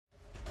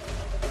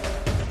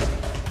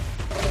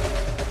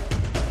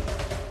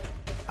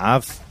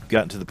I've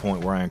gotten to the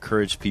point where I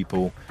encourage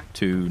people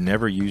to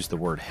never use the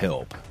word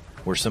help.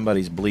 Where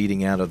somebody's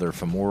bleeding out of their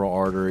femoral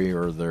artery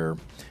or their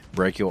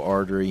brachial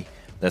artery,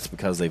 that's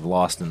because they've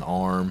lost an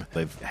arm,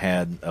 they've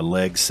had a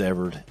leg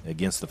severed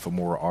against the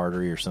femoral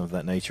artery or something of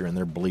that nature, and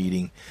they're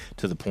bleeding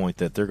to the point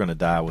that they're going to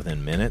die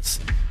within minutes.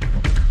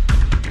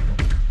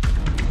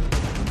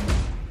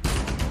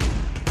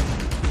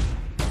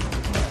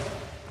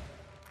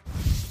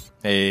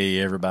 Hey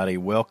everybody,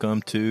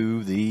 welcome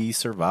to the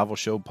Survival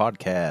Show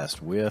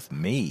podcast with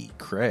me,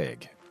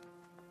 Craig,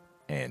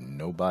 and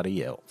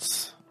nobody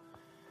else.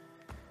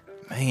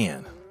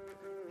 Man,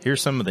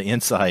 here's some of the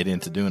insight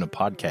into doing a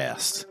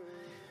podcast.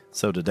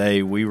 So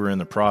today we were in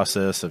the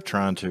process of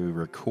trying to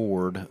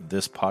record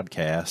this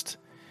podcast.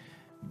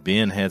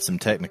 Ben had some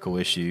technical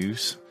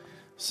issues,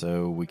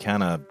 so we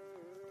kind of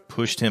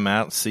pushed him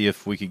out to see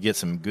if we could get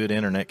some good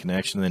internet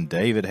connection. Then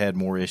David had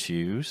more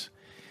issues.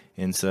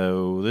 And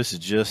so this is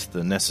just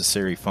the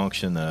necessary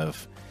function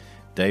of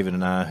David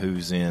and I,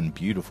 who's in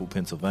beautiful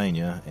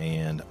Pennsylvania,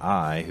 and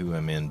I, who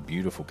am in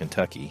beautiful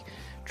Kentucky,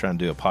 trying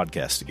to do a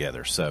podcast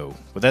together. So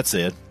with that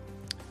said,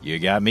 you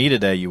got me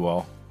today, you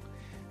all.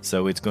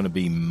 So it's going to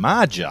be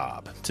my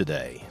job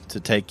today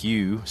to take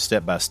you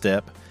step by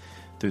step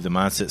through the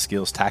mindset,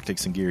 skills,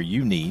 tactics, and gear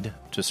you need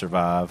to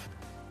survive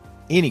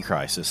any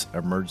crisis,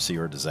 emergency,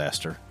 or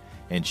disaster,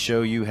 and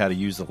show you how to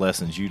use the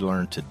lessons you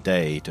learned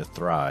today to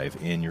thrive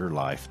in your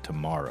life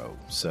tomorrow.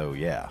 So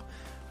yeah,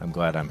 I'm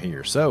glad I'm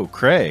here. So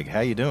Craig,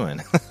 how you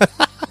doing?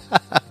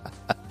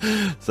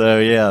 So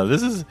yeah,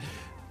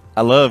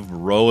 I love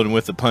rolling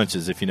with the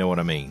punches, if you know what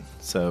I mean.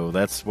 So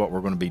that's what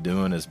we're going to be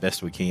doing as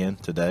best we can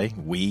today.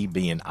 We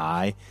being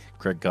I,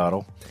 Craig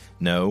Cottle.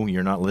 No,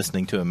 you're not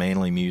listening to a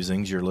Manly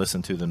Musings. You're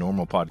listening to the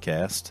normal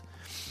podcast.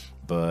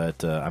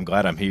 But I'm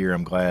glad I'm here.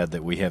 I'm glad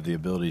that we have the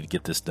ability to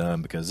get this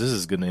done because this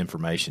is good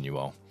information, you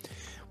all.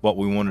 What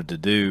we wanted to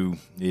do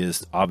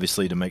is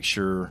obviously to make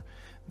sure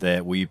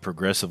that we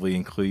progressively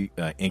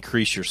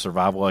increase your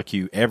survival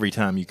IQ every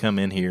time you come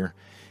in here,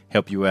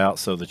 help you out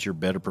so that you're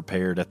better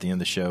prepared at the end of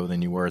the show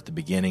than you were at the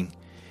beginning.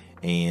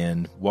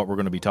 And what we're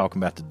going to be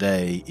talking about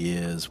today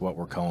is what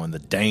we're calling the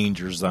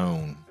danger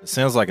zone. It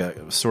sounds like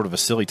a sort of a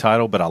silly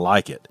title, but I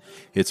like it.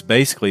 It's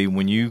basically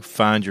when you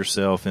find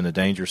yourself in a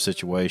dangerous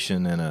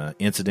situation and an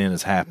incident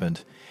has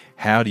happened,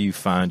 how do you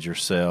find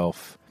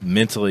yourself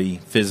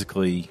mentally,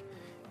 physically,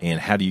 and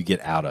how do you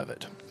get out of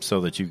it so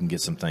that you can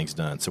get some things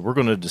done? So we're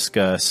going to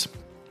discuss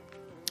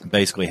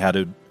basically how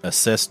to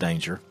assess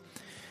danger.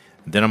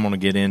 Then I'm going to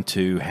get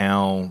into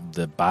how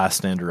the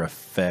bystander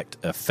effect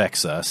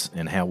affects us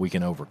and how we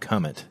can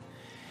overcome it.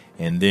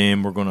 And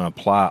then we're going to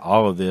apply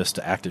all of this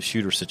to active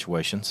shooter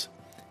situations.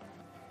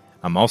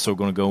 I'm also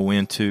going to go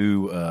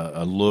into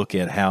a look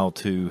at how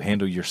to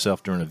handle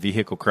yourself during a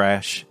vehicle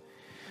crash.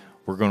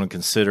 We're going to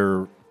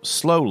consider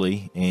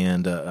slowly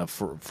and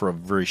for a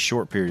very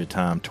short period of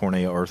time,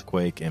 tornado,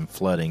 earthquake, and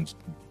flooding.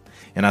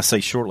 And I say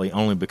shortly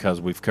only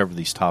because we've covered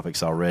these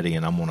topics already,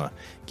 and I'm going to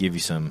give you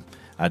some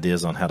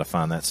ideas on how to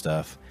find that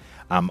stuff.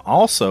 I'm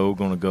also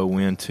going to go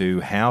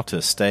into how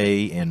to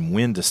stay and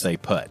when to stay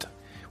put,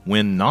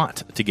 when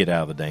not to get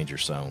out of the danger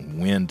zone,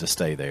 when to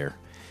stay there.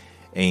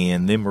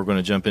 And then we're going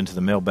to jump into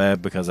the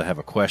mailbag because I have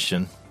a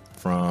question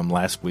from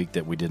last week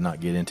that we did not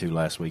get into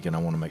last week, and I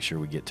want to make sure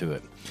we get to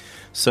it.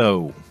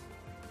 So,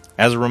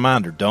 as a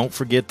reminder, don't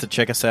forget to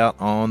check us out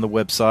on the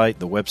website.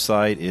 The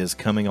website is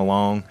coming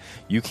along.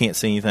 You can't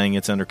see anything.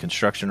 It's under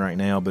construction right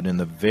now, but in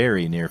the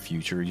very near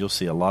future, you'll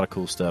see a lot of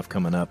cool stuff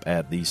coming up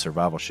at the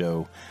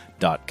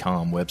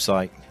survivalshow.com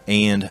website.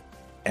 And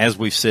as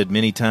we've said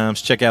many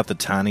times, check out the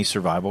Tiny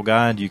Survival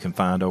Guide you can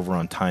find over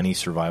on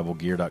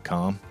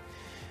tinysurvivalgear.com.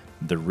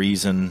 The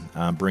reason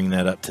I'm bringing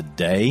that up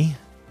today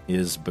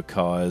is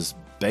because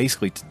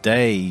basically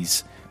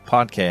today's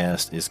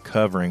podcast is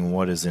covering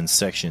what is in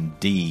Section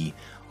D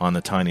on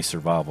the Tiny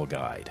Survival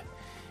Guide.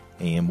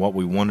 And what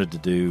we wanted to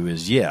do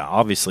is,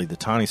 obviously the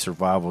Tiny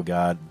Survival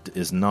Guide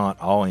is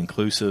not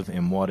all-inclusive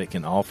in what it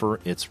can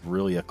offer. It's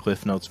really a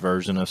Cliff Notes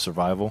version of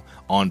survival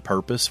on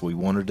purpose. We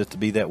wanted it to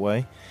be that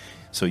way.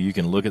 So you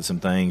can look at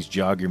some things,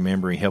 jog your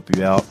memory, help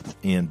you out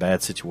in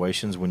bad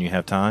situations when you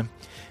have time,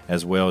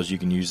 as well as you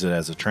can use it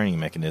as a training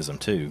mechanism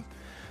too.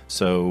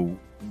 So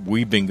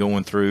we've been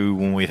going through,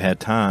 when we've had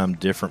time,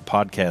 different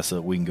podcasts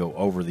that we can go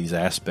over these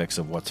aspects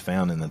of what's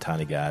found in the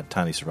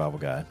Tiny Survival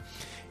Guide.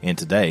 And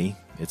today,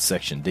 it's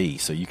Section D,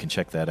 so you can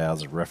check that out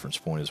as a reference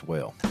point as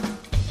well.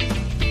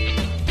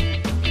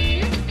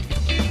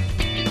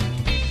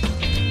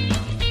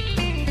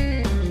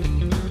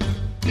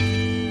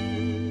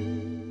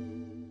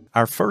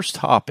 Our first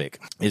topic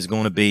is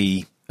going to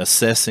be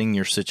assessing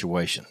your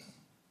situation.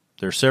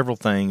 There are several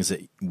things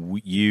that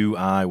we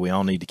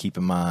all need to keep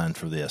in mind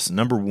for this.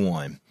 Number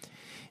one,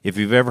 if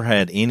you've ever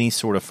had any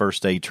sort of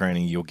first aid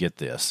training, you'll get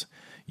this.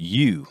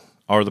 You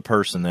are the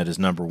person that is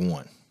number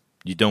one.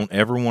 You don't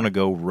ever want to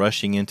go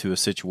rushing into a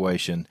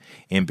situation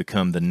and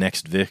become the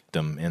next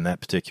victim in that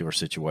particular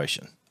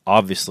situation.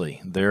 Obviously,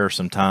 there are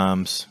some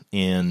times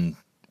in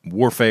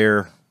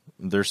warfare,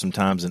 there's some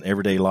times in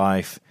everyday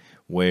life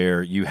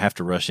where you have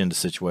to rush into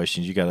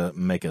situations. You got to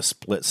make a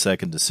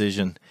split-second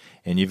decision,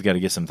 and you've got to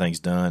get some things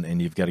done,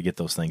 and you've got to get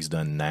those things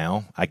done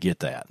now. I get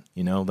that.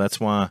 That's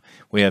why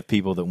we have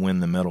people that win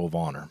the Medal of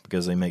Honor,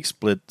 because they make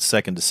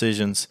split-second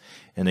decisions,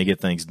 and they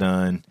get things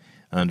done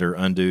under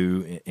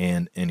undue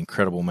and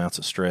incredible amounts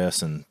of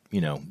stress, and,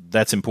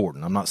 that's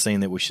important. I'm not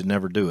saying that we should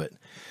never do it,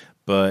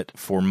 but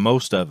for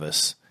most of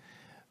us,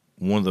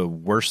 one of the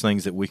worst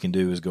things that we can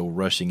do is go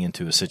rushing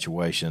into a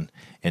situation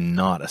and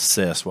not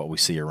assess what we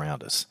see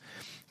around us.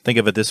 Think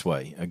of it this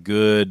way. A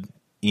good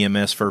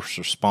EMS first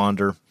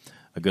responder,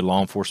 a good law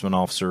enforcement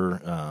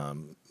officer,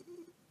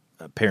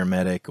 a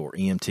paramedic or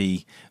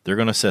EMT, they're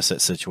going to assess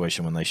that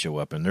situation when they show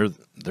up, and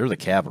they're the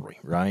cavalry,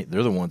 right?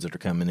 They're the ones that are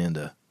coming in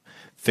to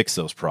fix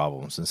those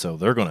problems, and so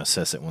they're going to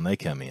assess it when they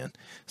come in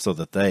so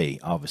that they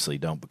obviously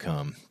don't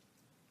become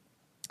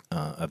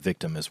a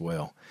victim as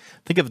well.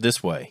 Think of it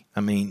this way.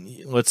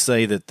 Let's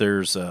say that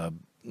there's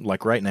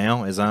like right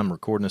now, as I'm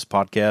recording this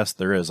podcast,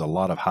 there is a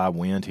lot of high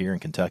wind here in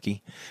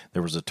Kentucky.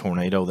 There was a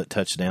tornado that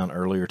touched down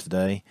earlier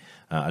today.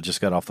 I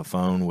just got off the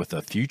phone with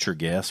a future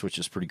guest, which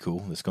is pretty cool.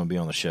 That's going to be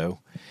on the show.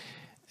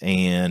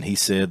 And he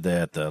said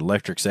that the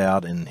electric's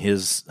out in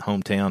his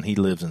hometown. He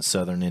lives in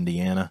southern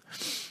Indiana.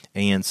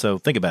 And so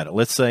think about it.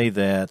 Let's say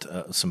that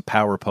some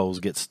power poles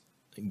get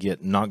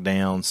knocked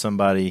down.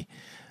 Somebody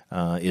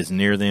is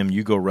near them.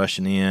 You go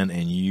rushing in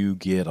and you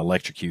get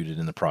electrocuted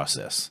in the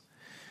process.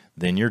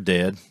 Then you're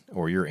dead,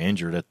 or you're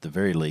injured at the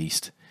very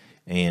least,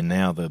 and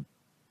now the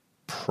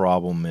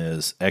problem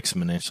is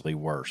exponentially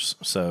worse.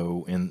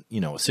 So in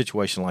a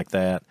situation like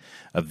that,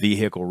 a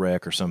vehicle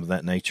wreck or something of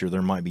that nature,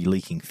 there might be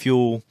leaking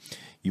fuel.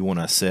 You want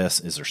to assess,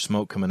 is there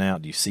smoke coming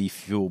out? Do you see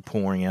fuel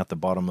pouring out the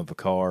bottom of a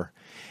car?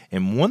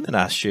 And one that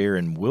I share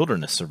in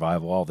wilderness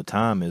survival all the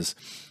time is,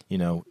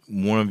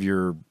 one of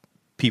your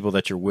people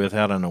that you're with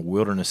out in a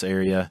wilderness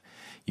area,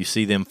 you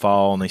see them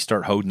fall and they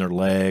start holding their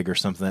leg or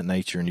something of that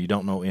nature, and you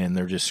don't know, and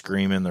they're just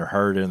screaming, they're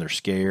hurting, they're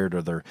scared,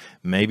 or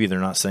maybe they're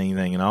not saying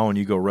anything at all, and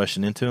you go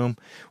rushing into them.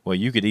 Well,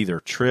 you could either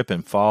trip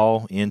and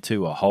fall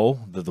into a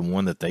hole, the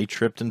one that they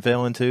tripped and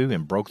fell into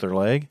and broke their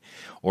leg,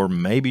 or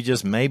maybe,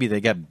 just maybe,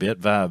 they got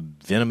bit by a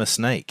venomous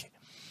snake,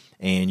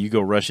 and you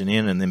go rushing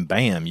in, and then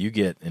bam, you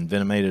get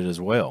envenomated as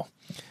well.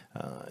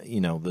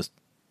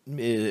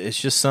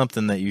 It's just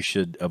something that you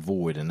should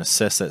avoid and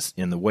assess that,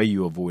 and the way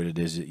you avoid it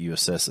is that you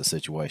assess the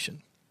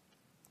situation.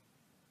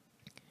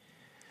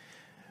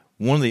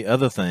 One of the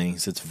other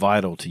things that's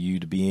vital to you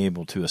to be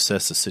able to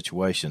assess the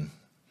situation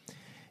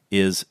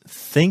is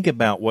think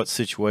about what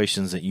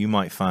situations that you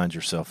might find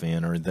yourself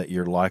in, or that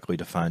you're likely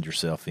to find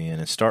yourself in,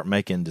 and start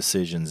making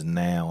decisions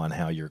now on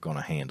how you're going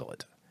to handle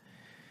it.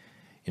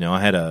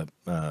 I had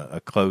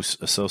a close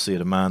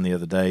associate of mine the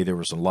other day. There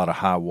was a lot of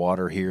high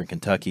water here in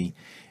Kentucky,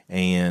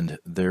 and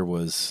there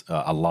was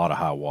a lot of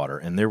high water.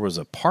 And there was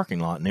a parking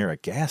lot near a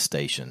gas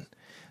station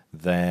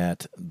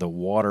that the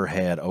water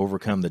had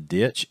overcome the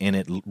ditch, and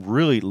it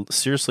really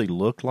seriously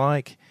looked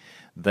like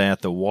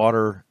that the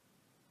water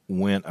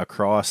went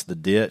across the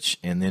ditch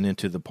and then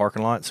into the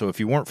parking lot. So if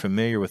you weren't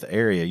familiar with the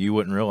area, you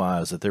wouldn't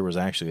realize that there was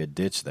actually a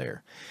ditch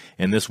there.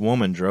 And this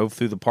woman drove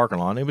through the parking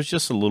lot. It was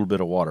just a little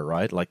bit of water,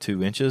 right? Like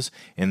 2 inches.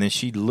 And then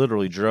she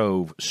literally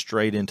drove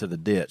straight into the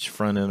ditch,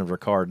 front end of her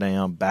car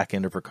down, back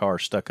end of her car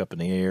stuck up in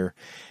the air.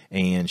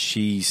 And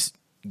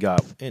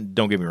and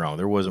don't get me wrong,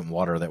 there wasn't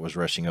water that was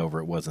rushing over.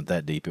 It wasn't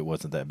that deep. It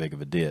wasn't that big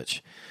of a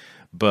ditch.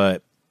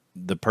 But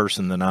the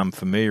person that I'm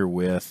familiar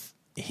with,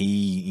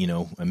 he,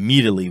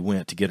 immediately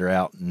went to get her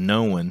out,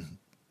 knowing,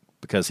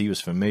 because he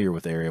was familiar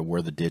with the area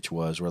where the ditch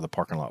was, where the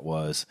parking lot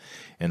was,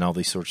 and all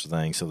these sorts of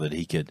things, so that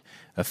he could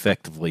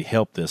effectively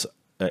help this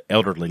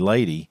elderly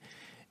lady.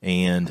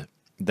 And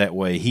that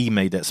way he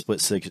made that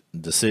split-second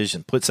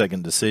decision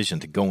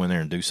to go in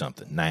there and do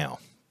something now.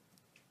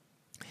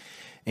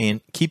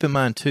 And keep in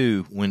mind,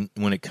 too, when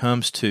it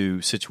comes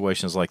to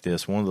situations like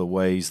this, one of the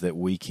ways that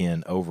we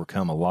can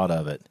overcome a lot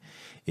of it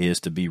is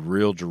to be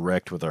real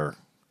direct with our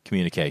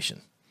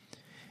communication.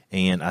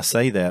 And I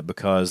say that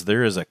because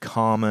there is a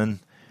common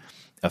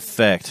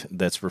effect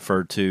that's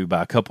referred to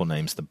by a couple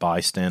names, the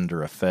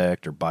bystander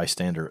effect or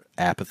bystander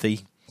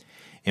apathy.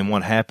 And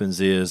what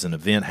happens is an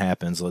event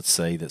happens, let's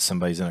say that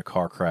somebody's in a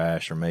car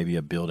crash, or maybe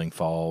a building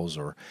falls,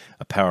 or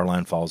a power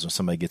line falls, and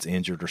somebody gets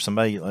injured, or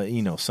somebody,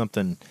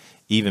 something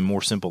even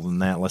more simple than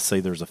that. Let's say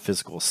there's a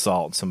physical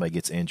assault and somebody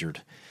gets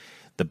injured.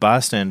 The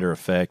bystander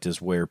effect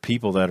is where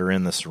people that are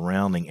in the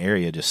surrounding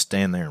area just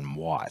stand there and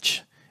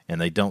watch, and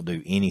they don't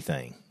do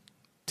anything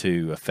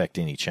to affect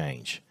any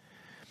change.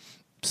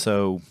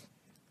 So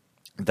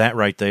that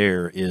right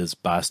there is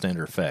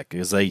bystander effect,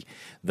 because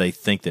they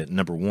think that,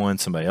 number one,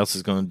 somebody else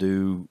is going to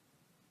do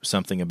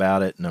something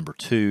about it. Number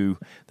two,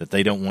 that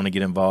they don't want to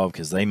get involved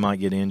because they might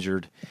get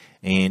injured.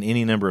 And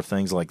any number of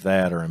things like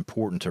that are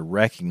important to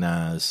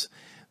recognize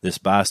this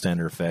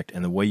bystander effect.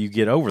 And the way you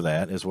get over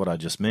that is what I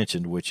just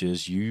mentioned, which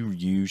is you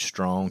use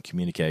strong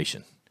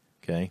communication.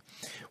 Okay.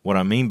 What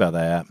I mean by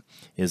that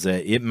is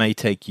that it may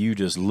take you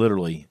just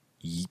literally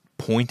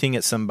pointing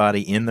at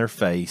somebody in their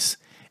face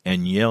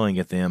and yelling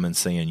at them and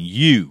saying,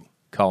 "You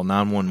call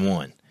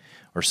 911,"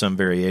 or some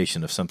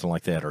variation of something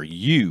like that. Or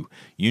you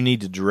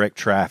need to direct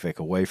traffic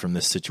away from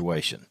this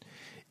situation.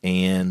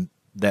 And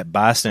that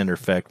bystander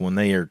effect, when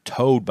they are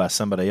told by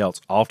somebody else,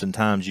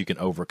 oftentimes you can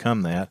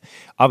overcome that.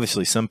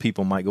 Obviously, some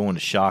people might go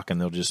into shock and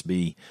they'll just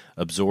be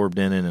absorbed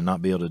in it and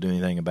not be able to do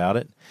anything about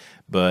it.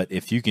 But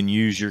if you can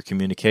use your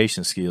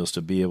communication skills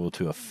to be able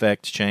to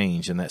affect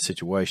change in that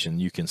situation,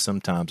 you can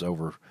sometimes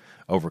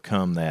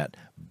overcome that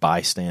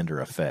bystander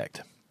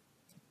effect.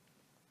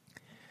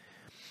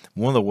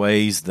 One of the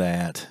ways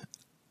that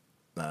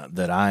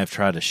I have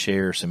tried to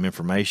share some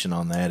information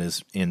on that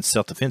is in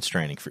self-defense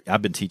training.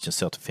 I've been teaching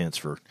self-defense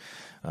for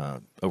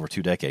over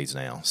 2 decades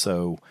now.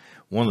 So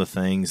one of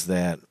the things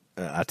that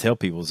I tell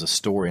people is a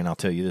story, and I'll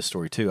tell you this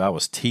story too. I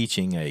was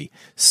teaching a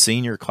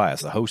senior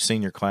class, a host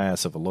senior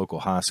class of a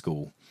local high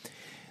school.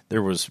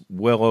 There was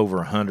well over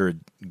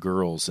 100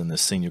 girls in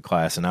this senior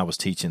class, and I was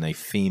teaching a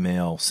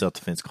female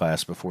self-defense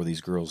class before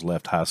these girls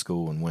left high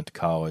school and went to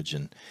college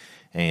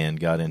and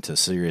got into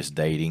serious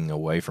dating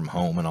away from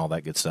home and all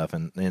that good stuff.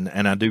 And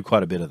I do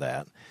quite a bit of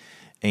that.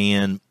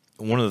 And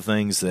one of the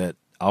things that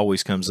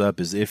always comes up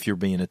is if you're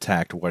being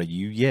attacked, what do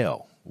you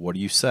yell? What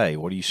do you say?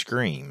 What do you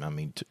scream? I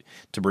mean,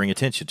 to bring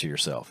attention to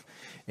yourself.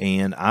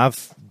 And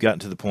I've gotten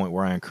to the point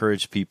where I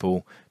encourage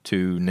people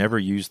to never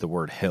use the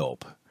word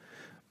help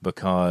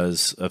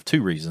because of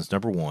 2 reasons.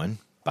 Number 1,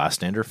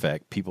 bystander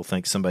effect. People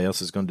think somebody else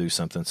is going to do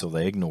something, so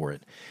they ignore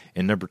it.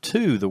 And number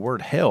 2, the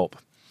word help,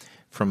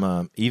 from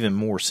a even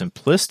more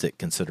simplistic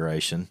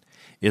consideration,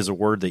 is a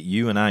word that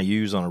you and I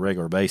use on a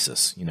regular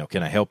basis. You know,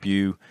 can I help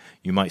you?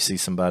 You might see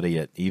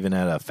somebody even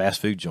at a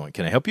fast food joint.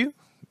 Can I help you?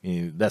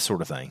 That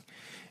sort of thing.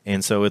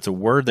 And so it's a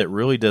word that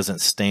really doesn't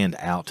stand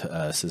out to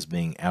us as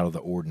being out of the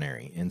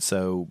ordinary. And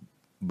so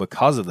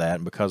because of that,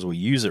 and because we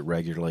use it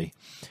regularly,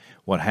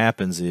 what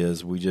happens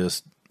is we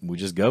just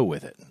go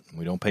with it.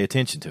 We don't pay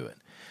attention to it.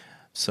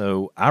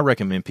 So I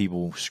recommend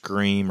people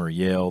scream or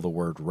yell the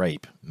word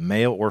rape,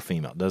 male or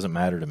female, doesn't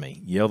matter to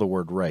me. Yell the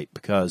word rape,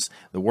 because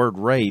the word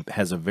rape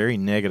has a very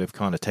negative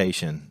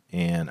connotation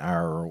in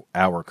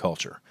our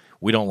culture.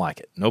 We don't like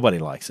it. Nobody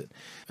likes it.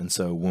 And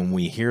so when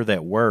we hear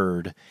that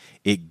word,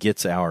 it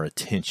gets our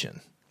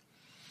attention.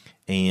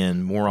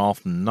 And more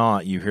often than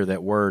not, you hear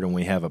that word and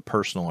we have a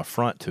personal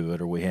affront to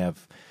it, or we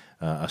have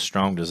a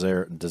strong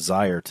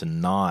desire to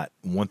not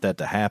want that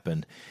to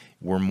happen,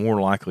 we're more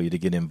likely to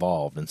get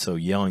involved. And so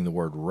yelling the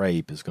word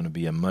rape is going to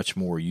be a much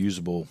more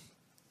usable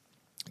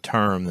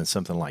term than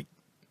something like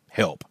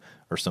help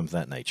or something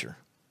of that nature.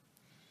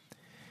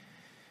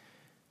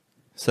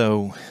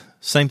 So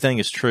same thing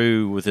is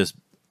true with this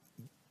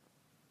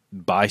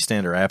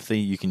bystander apathy.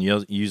 You can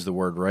use the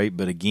word rape,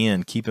 but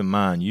again, keep in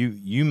mind,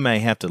 you may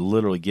have to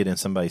literally get in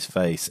somebody's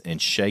face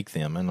and shake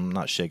them, and I'm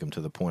not shake them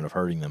to the point of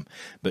hurting them,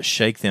 but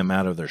shake them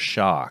out of their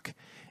shock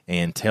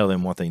and tell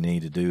them what they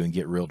need to do and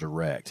get real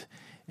direct.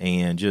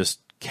 And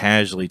just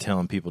casually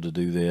telling people to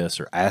do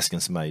this or asking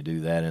somebody to do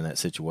that in that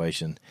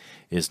situation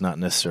is not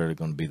necessarily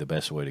going to be the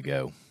best way to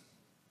go.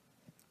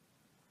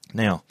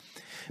 Now,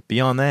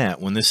 beyond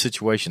that, when this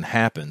situation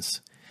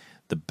happens,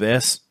 the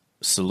best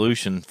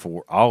solution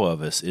for all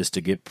of us is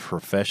to get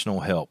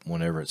professional help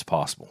whenever it's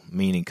possible,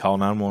 meaning call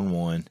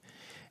 911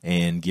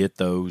 and get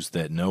those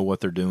that know what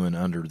they're doing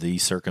under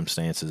these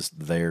circumstances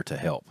there to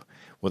help.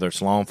 Whether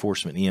it's law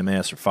enforcement,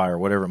 EMS, or fire,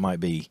 whatever it might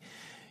be,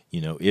 you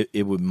know,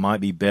 it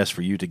might be best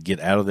for you to get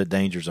out of the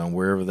danger zone,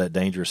 wherever that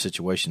dangerous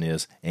situation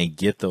is, and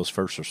get those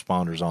first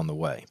responders on the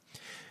way.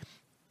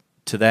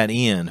 To that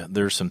end,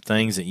 there's some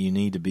things that you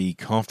need to be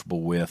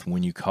comfortable with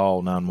when you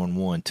call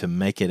 911 to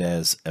make it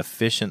as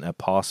efficient as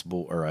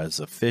possible, or as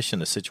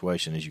efficient a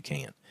situation as you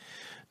can.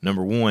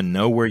 Number 1,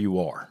 know where you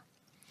are.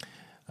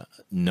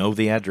 Know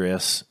the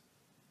address.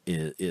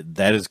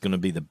 That is going to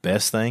be the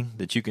best thing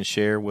that you can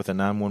share with a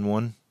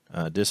 911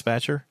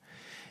 dispatcher.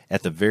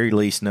 At the very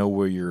least, know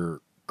where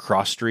your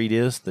cross street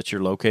is that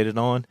you're located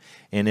on.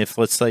 And if,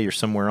 let's say, you're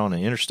somewhere on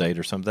an interstate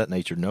or something of that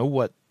nature, know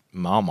what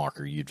mile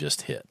marker you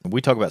just hit.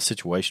 We talk about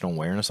situational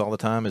awareness all the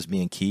time as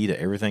being key to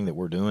everything that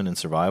we're doing in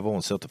survival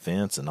and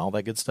self-defense and all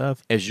that good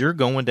stuff. As you're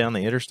going down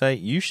the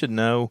interstate, you should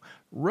know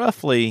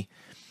roughly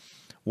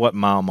what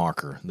mile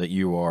marker that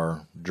you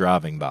are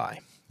driving by.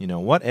 You know,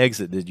 what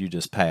exit did you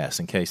just pass,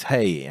 in case,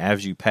 hey,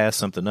 as you pass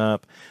something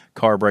up,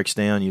 car breaks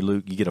down,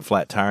 you get a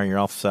flat tire and you're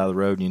off the side of the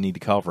road and you need to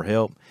call for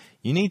help.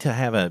 You need to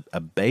have a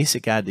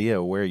basic idea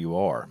of where you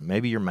are.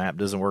 Maybe your map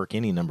doesn't work,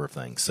 any number of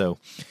things. So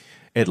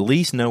at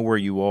least know where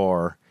you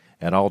are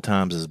at all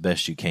times as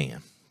best you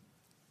can.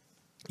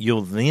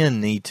 You'll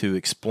then need to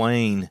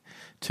explain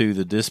to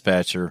the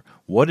dispatcher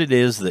what it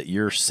is that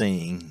you're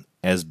seeing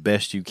as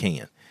best you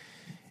can.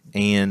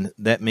 And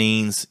that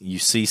means you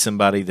see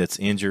somebody that's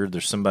injured.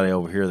 There's somebody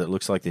over here that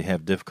looks like they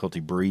have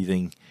difficulty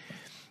breathing.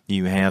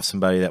 You have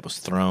somebody that was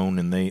thrown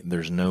and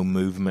there's no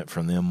movement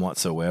from them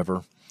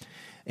whatsoever.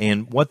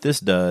 And what this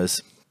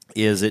does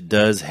is it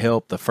does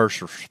help the first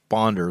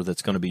responder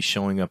that's going to be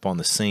showing up on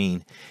the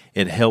scene.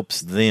 It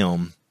helps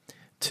them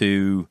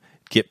to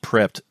get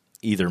prepped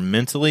either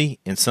mentally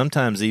and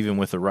sometimes even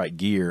with the right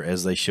gear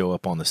as they show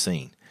up on the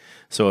scene.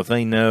 So if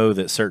they know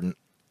that certain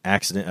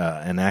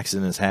an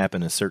accident has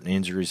happened and certain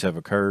injuries have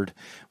occurred,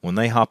 when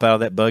they hop out of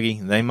that buggy,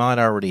 they might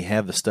already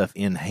have the stuff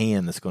in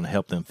hand that's going to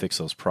help them fix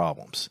those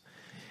problems.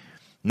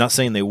 I'm not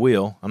saying they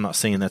will. I'm not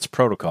saying that's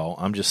protocol.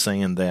 I'm just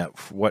saying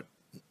that what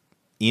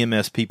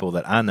EMS people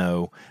that I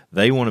know,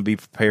 they want to be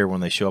prepared when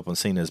they show up on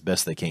scene as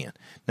best they can.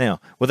 Now,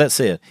 with that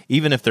said,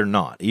 even if they're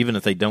not, even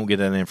if they don't get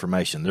that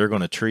information, they're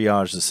going to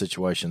triage the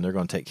situation. They're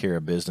going to take care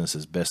of business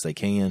as best they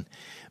can.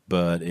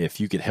 But if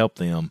you could help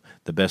them,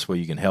 the best way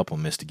you can help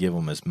them is to give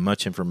them as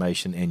much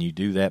information, and you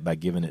do that by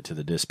giving it to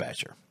the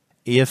dispatcher.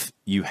 If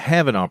you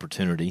have an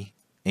opportunity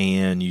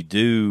and you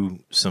do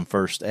some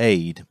first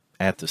aid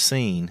at the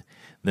scene,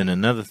 then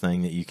another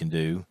thing that you can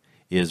do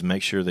is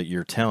make sure that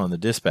you're telling the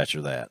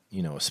dispatcher that,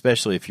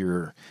 especially if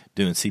you're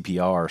doing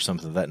CPR or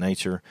something of that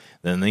nature,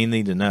 then they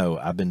need to know,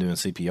 I've been doing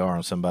CPR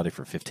on somebody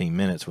for 15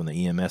 minutes when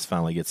the EMS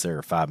finally gets there,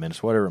 or 5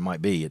 minutes, whatever it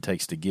might be, it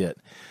takes to get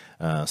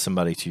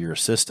somebody to your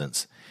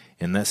assistance.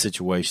 In that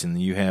situation,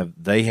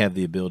 they have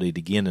the ability to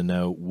begin to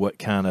know what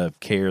kind of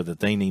care that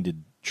they need to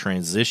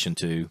transition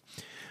to,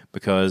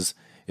 because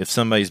if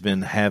somebody's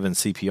been having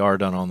CPR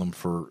done on them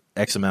for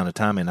X amount of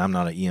time, and I'm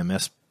not an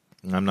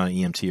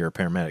EMT or a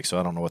paramedic, so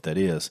I don't know what that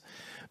is.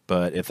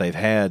 But if they've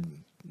had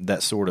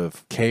that sort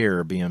of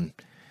care being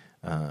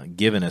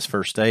given as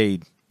first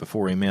aid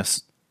before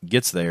EMS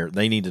gets there,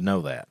 they need to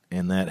know that.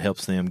 And that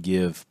helps them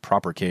give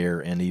proper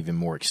care and even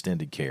more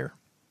extended care.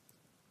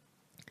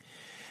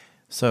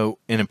 So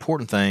an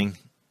important thing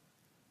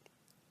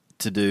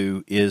to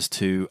do is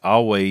to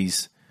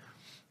always,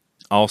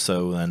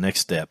 also the next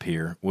step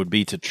here would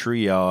be to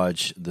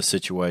triage the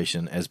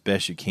situation as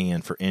best you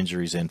can for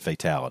injuries and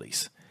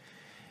fatalities.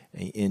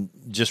 And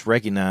just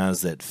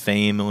recognize that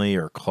family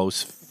or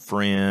close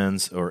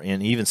friends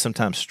and even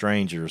sometimes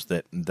strangers,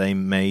 that they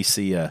may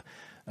see a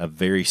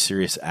very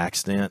serious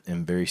accident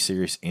and very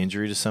serious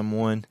injury to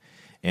someone,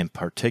 and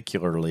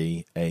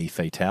particularly a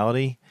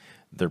fatality,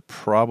 they're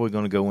probably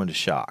going to go into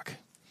shock.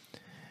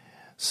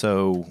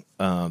 So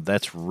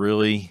that's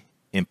really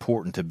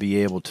important, to be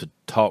able to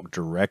talk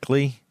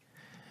directly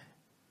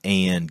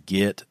and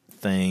get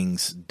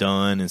things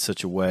done in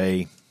such a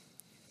way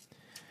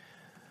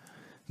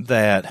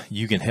that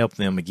you can help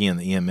them, again,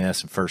 the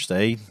EMS and first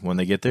aid when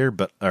they get there,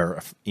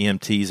 or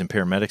EMTs and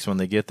paramedics when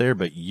they get there,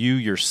 but you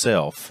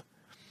yourself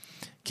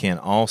can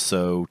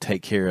also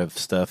take care of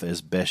stuff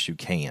as best you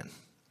can.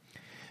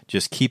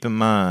 Just keep in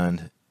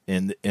mind,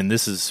 and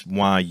this is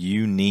why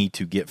you need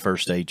to get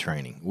first aid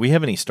training. We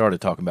haven't even started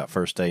talking about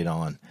first aid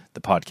on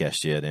the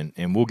podcast yet,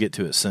 and we'll get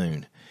to it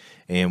soon.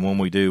 And when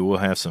we do, we'll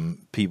have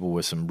some people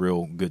with some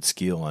real good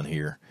skill on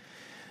here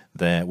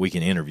that we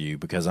can interview,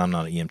 because I'm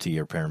not an EMT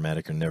or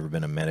paramedic, or never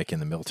been a medic in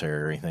the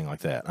military or anything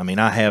like that. I mean,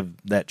 I have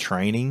that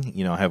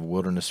training. I have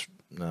wilderness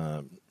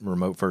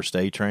remote first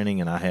aid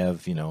training, and I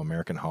have,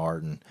 American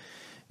Heart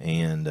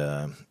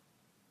and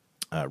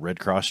Red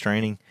Cross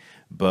training.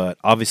 But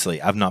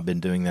obviously, I've not been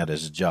doing that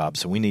as a job,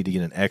 so we need to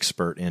get an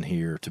expert in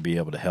here to be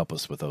able to help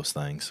us with those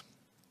things.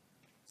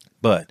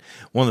 But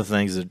one of the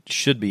things that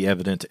should be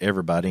evident to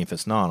everybody, if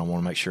it's not, I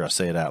want to make sure I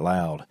say it out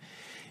loud,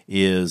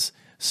 is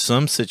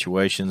some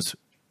situations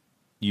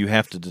you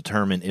have to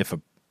determine if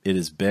it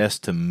is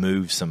best to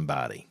move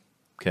somebody.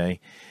 Okay,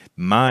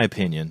 my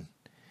opinion,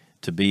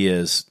 to be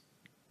as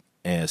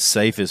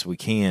safe as we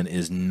can,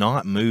 is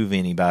not move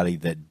anybody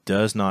that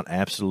does not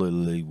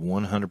absolutely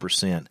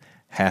 100%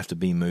 have to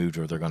be moved,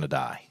 or they're going to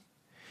die.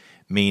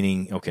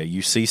 Meaning, okay,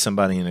 you see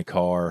somebody in a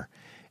car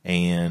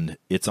and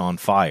it's on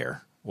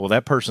fire. Well,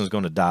 that person's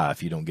going to die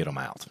if you don't get them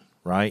out,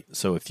 right?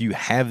 So if you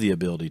have the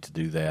ability to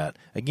do that,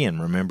 again,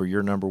 remember,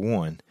 you're number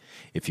one.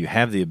 If you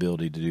have the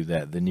ability to do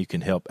that, then you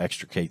can help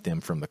extricate them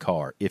from the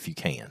car if you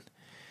can.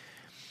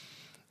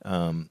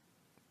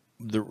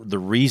 The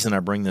reason I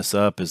bring this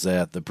up is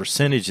that the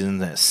percentage in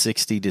that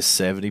 60 to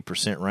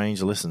 70%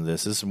 range, listen to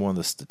this. This is one of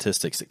the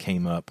statistics that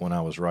came up when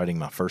I was writing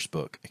my first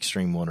book,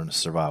 Extreme Wilderness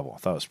Survival. I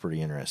thought it was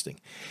pretty interesting.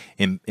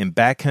 In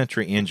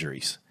backcountry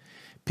injuries,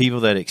 people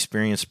that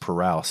experienced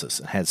paralysis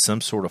and had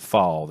some sort of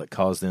fall that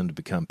caused them to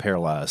become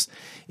paralyzed,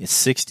 in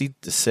 60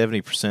 to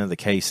 70% of the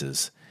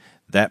cases,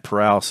 that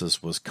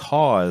paralysis was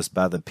caused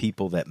by the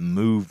people that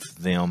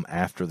moved them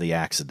after the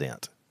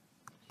accident.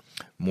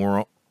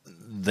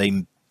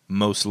 They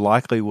most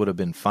likely would have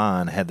been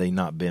fine had they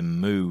not been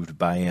moved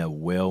by a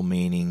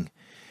well-meaning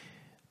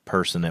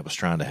person that was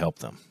trying to help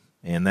them.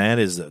 And that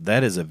is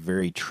a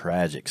very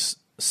tragic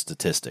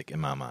statistic in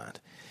my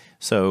mind.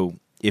 So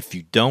if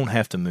you don't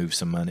have to move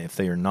someone, if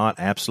they are not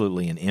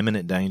absolutely in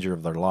imminent danger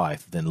of their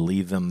life, then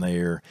leave them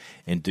there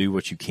and do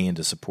what you can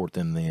to support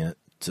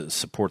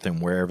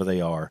them wherever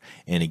they are.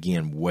 And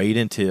again, wait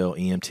until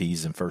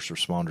EMTs and first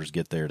responders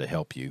get there to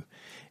help you.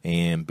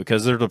 And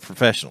because they're the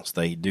professionals,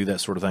 they do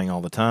that sort of thing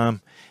all the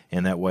time,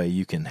 and that way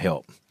you can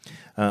help.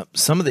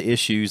 Some of the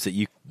issues that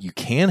you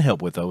can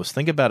help with, though, is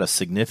think about a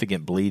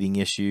significant bleeding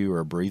issue or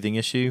a breathing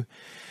issue.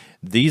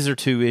 These are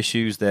two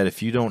issues that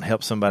if you don't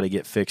help somebody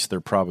get fixed,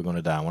 they're probably going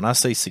to die. When I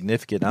say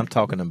significant, I'm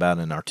talking about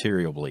an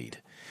arterial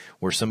bleed,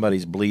 where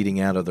somebody's bleeding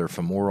out of their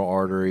femoral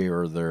artery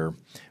or their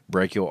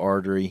brachial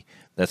artery.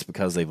 that's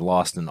because they've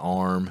lost an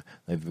arm,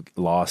 they've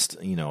lost,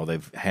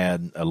 they've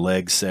had a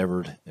leg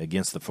severed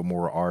against the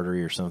femoral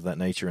artery or something of that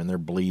nature, and they're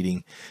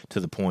bleeding to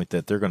the point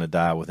that they're going to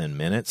die within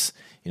minutes.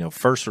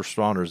 First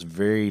responders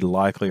very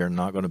likely are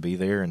not going to be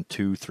there in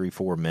 2, 3,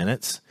 4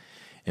 minutes.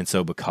 And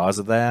so because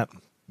of that,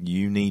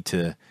 you need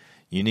to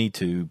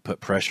put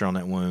pressure on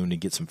that wound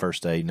and get some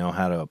first aid, know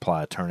how to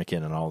apply a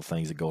tourniquet and all the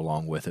things that go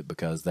along with it,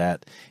 because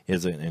that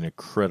is a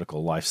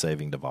critical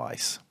life-saving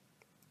device.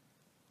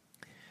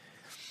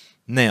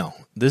 Now,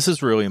 this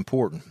is really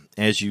important.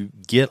 As you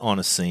get on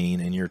a scene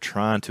and you're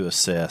trying to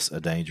assess a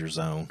danger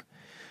zone,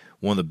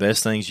 one of the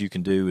best things you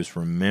can do is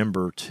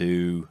remember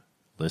to,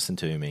 listen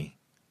to me,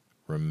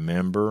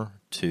 remember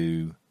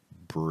to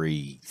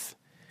breathe.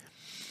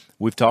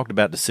 We've talked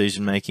about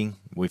decision making.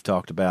 We've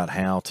talked about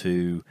how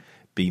to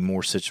be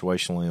more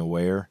situationally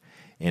aware.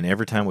 And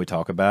every time we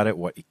talk about it,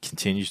 what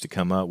continues to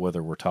come up,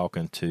 whether we're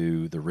talking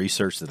to the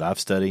research that I've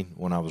studied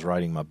when I was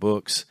writing my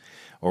books,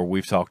 or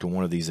we've talked to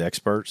one of these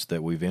experts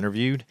that we've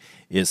interviewed,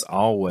 is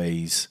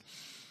always,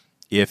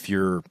 if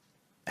you're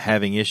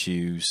having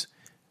issues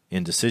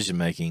in decision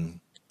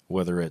making,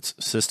 whether it's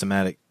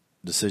systematic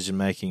decision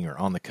making or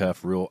on the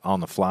cuff, real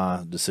on the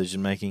fly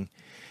decision making,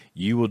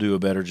 you will do a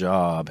better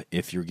job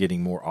if you're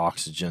getting more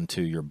oxygen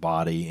to your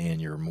body and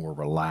you're more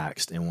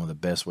relaxed. And one of the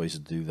best ways to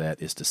do that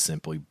is to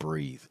simply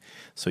breathe.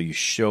 So you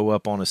show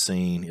up on a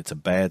scene, it's a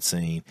bad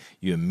scene,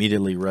 you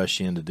immediately rush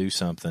in to do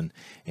something,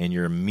 and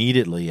you're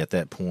immediately at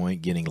that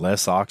point getting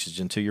less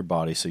oxygen to your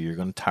body, so you're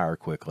going to tire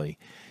quickly.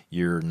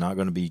 You're not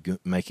going to be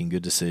making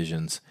good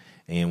decisions.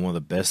 And one of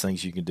the best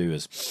things you can do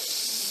is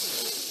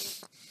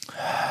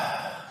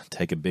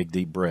take a big,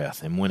 deep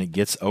breath. And when it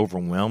gets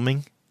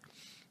overwhelming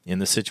in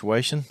the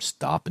situation,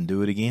 stop and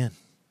do it again.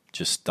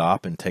 Just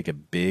stop and take a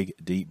big,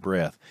 deep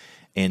breath.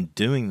 And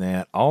doing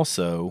that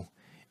also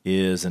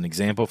is an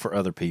example for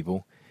other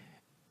people.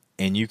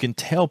 And you can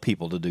tell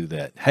people to do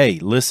that. Hey,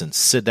 listen,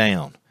 sit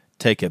down,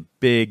 take a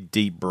big,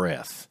 deep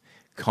breath,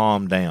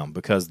 calm down,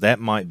 because that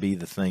might be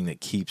the thing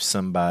that keeps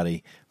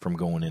somebody from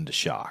going into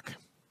shock.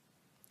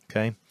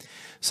 Okay?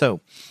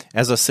 So,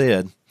 as I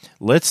said,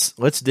 let's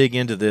dig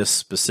into this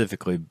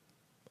specifically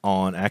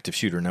on active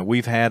shooter. Now,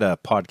 we've had a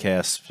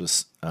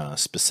podcast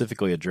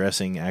specifically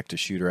addressing active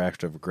shooter,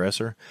 active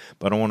aggressor,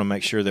 but I want to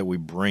make sure that we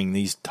bring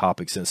these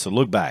topics in. So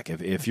look back.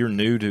 If you're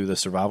new to the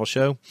Survival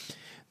Show,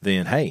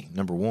 then, hey,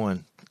 number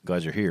one,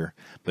 glad you're here.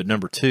 But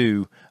number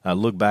two,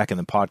 look back in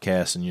the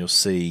podcast and you'll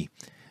see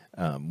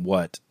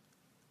what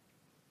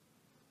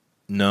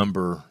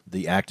number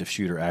the active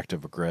shooter,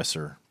 active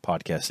aggressor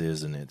podcast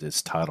is, and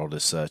it's titled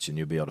as such, and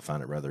you'll be able to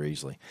find it rather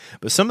easily.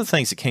 But some of the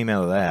things that came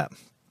out of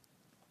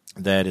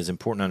that is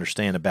important to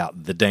understand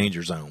about the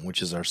danger zone,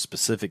 which is our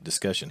specific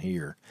discussion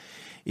here,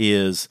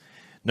 is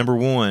number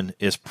one,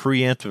 as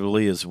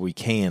preemptively as we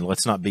can,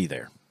 let's not be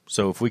there.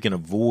 So if we can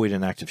avoid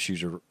an active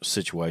shooter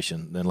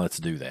situation, then let's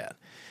do that.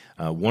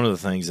 One of the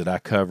things that I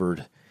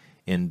covered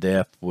in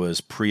depth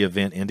was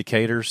pre-event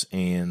indicators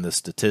and the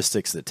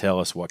statistics that tell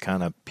us what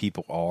kind of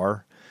people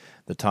are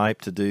the type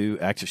to do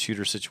active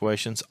shooter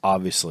situations.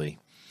 Obviously,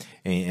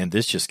 and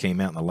this just came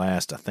out in the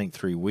last, I think,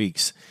 3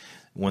 weeks,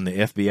 when the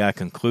FBI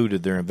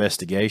concluded their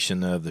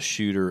investigation of the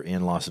shooter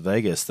in Las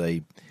Vegas.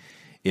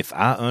 If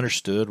I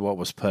understood what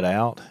was put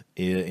out,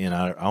 and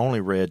I only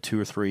read 2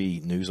 or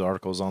 3 news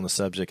articles on the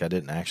subject, I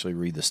didn't actually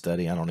read the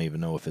study. I don't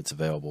even know if it's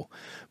available.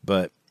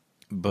 But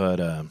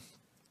the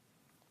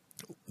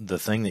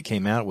thing that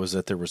came out was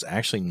that there was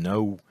actually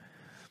no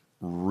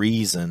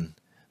reason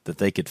that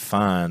they could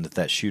find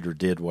that shooter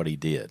did what he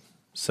did.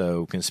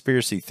 So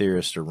conspiracy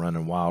theorists are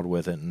running wild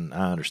with it, and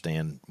I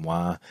understand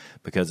why,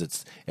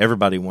 because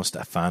everybody wants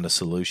to find a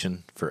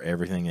solution for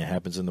everything that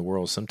happens in the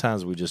world.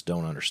 Sometimes we just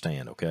don't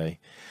understand, okay?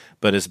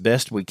 But as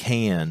best we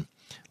can,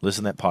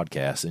 listen to that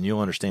podcast, and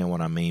you'll understand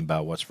what I mean by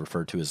what's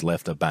referred to as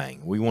left of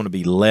bang. We want to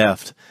be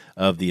left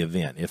of the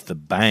event. If the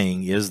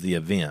bang is the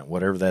event,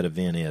 whatever that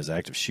event is,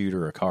 active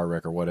shooter, a car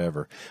wreck, or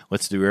whatever,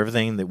 let's do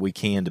everything that we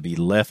can to be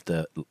left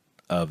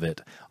of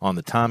it on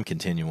the time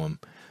continuum.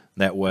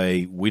 That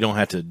way we don't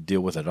have to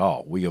deal with it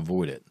all. We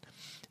avoid it.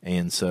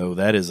 And so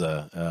that is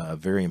a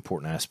very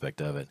important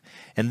aspect of it.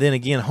 And then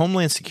again,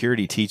 Homeland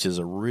Security teaches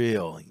a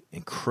real,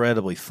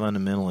 incredibly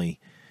fundamentally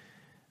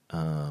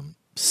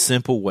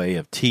simple way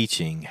of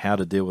teaching how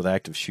to deal with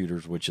active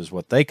shooters, which is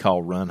what they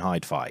call run,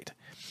 hide, fight.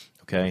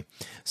 Okay?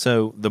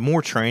 So the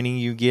more training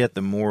you get,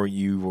 the more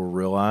you will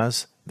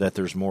realize that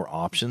there's more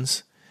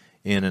options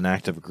in an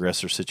active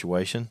aggressor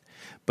situation.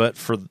 But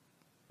for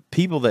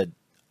people that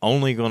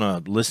only going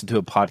to listen to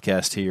a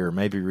podcast here or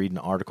maybe read an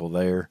article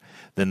there,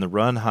 then the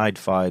run, hide,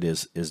 fight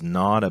is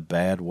not a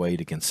bad way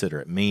to consider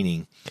it.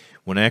 Meaning,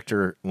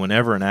 whenever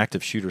an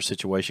active shooter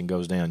situation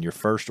goes down, your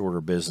first order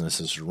of business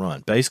is to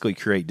run. Basically,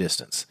 create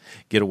distance.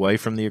 Get away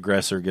from the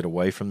aggressor, get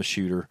away from the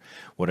shooter.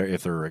 Whatever,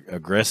 if they're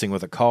aggressing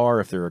with a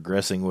car, if they're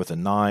aggressing with a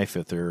knife,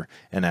 if they're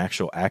an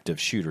actual active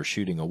shooter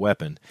shooting a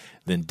weapon,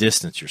 then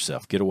distance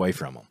yourself. Get away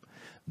from them.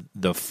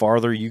 The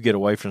farther you get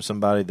away from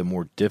somebody, the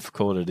more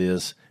difficult it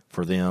is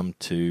for them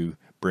to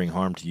bring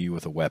harm to you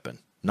with a weapon.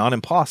 Not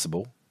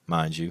impossible,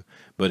 mind you,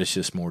 but it's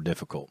just more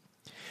difficult.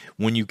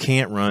 When you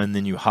can't run,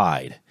 then you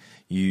hide.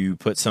 You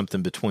put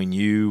something between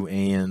you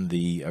and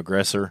the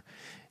aggressor.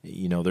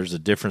 There's a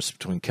difference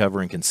between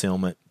cover and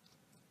concealment.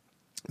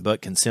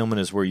 But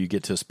concealment is where you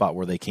get to a spot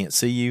where they can't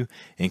see you,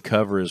 and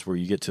cover is where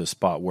you get to a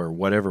spot where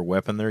whatever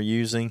weapon they're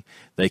using,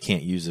 they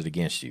can't use it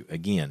against you.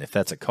 Again, if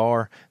that's a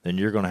car, then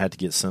you're going to have to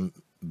get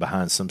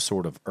behind some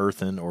sort of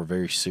earthen or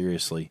very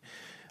seriously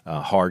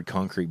hard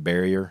concrete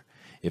barrier.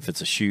 If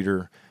it's a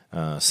shooter,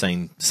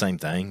 same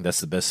thing.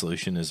 That's the best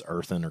solution, is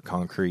earthen or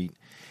concrete.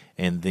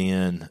 And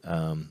then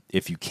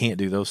if you can't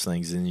do those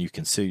things, then you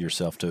conceal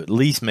yourself to at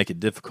least make it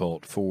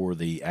difficult for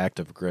the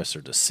active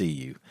aggressor to see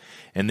you.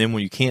 And then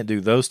when you can't do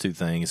those two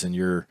things and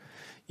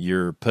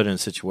you're put in a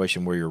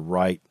situation where you're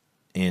right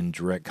in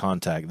direct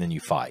contact, then you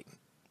fight.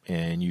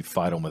 And you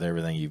fight them with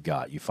everything you've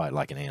got. You fight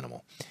like an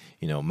animal.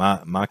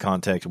 My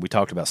contact, we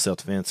talked about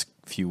self-defense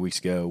a few weeks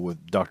ago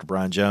with Dr.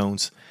 Brian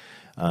Jones.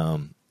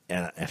 And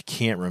I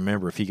can't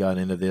remember if he got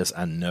into this.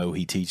 I know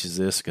he teaches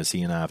this because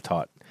he and I have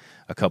taught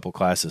a couple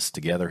classes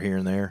together here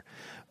and there.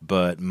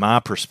 But my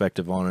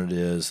perspective on it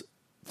is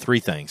three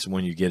things.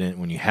 When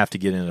you have to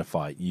get in a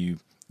fight, you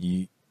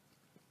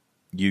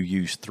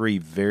use three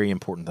very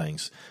important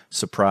things: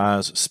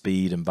 surprise,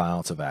 speed, and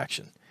violence of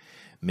action.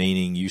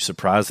 Meaning you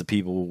surprise the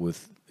people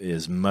with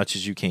as much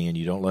as you can.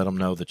 You don't let them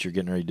know that you're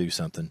getting ready to do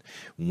something.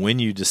 When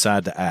you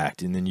decide to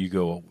act, and then you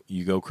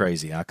go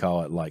crazy. I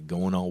call it like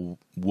going on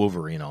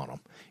Wolverine on them.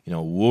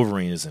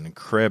 Wolverine is an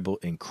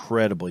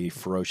incredibly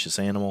ferocious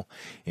animal,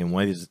 and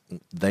when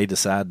they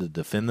decide to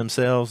defend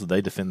themselves, they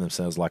defend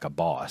themselves like a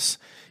boss.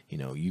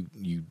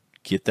 You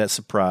get that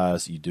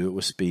surprise, you do it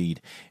with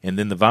speed, and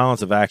then the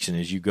violence of action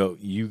is you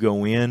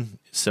go in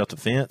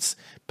self-defense,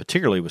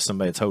 particularly with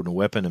somebody that's holding a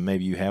weapon, and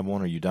maybe you have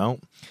one or you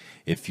don't.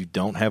 If you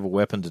don't have a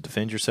weapon to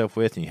defend yourself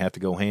with, and you have to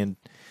go hand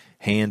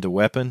to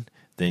weapon,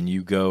 then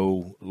you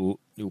do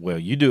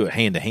it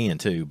hand to hand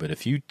too. But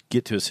if you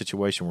get to a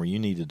situation where you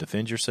need to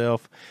defend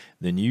yourself,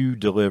 then you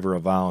deliver a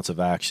violence of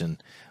action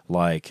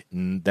like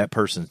that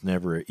person's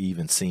never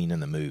even seen in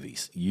the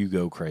movies. You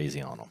go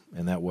crazy on them,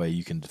 and that way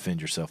you can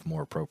defend yourself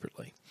more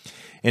appropriately.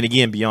 And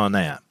again, beyond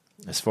that,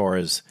 as far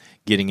as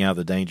getting out of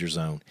the danger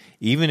zone,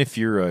 even if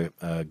you're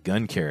a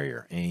gun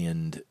carrier,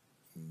 and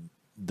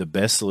the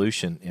best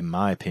solution, in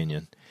my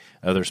opinion,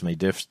 others may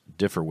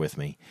differ with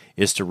me,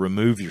 is to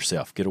remove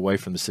yourself, get away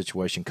from the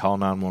situation, call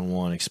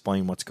 911,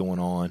 explain what's going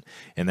on,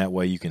 and that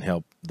way you can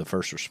help the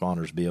first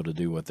responders be able to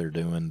do what they're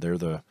doing.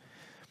 They're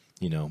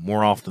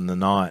more often than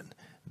not,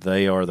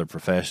 they are the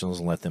professionals,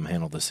 and let them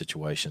handle the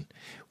situation.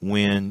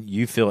 When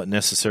you feel it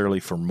necessarily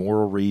for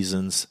moral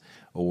reasons,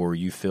 or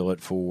you feel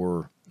it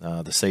for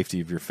the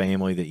safety of your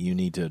family, that you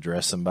need to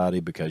address somebody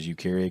because you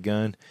carry a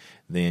gun,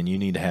 then you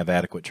need to have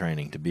adequate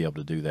training to be able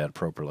to do that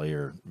appropriately,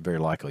 or very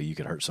likely you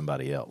could hurt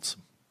somebody else.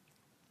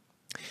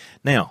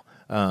 Now,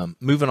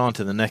 moving on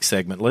to the next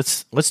segment,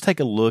 let's take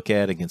a look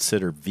at and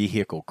consider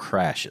vehicle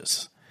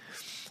crashes.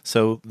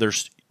 So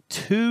there's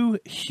two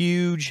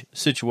huge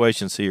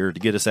situations here to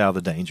get us out of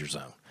the danger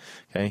zone.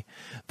 Okay,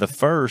 the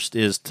first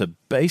is to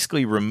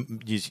basically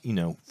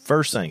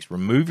first things,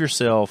 remove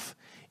yourself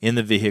in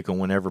the vehicle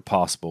whenever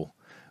possible,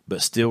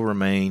 but still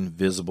remain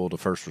visible to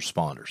first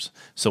responders.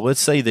 So let's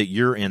say that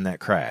you're in that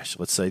crash.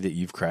 Let's say that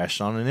you've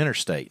crashed on an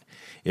interstate.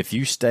 If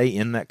you stay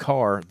in that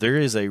car, there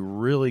is a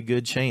really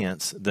good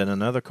chance that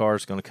another car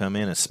is going to come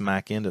in and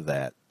smack into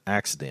that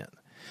accident.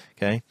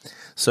 Okay,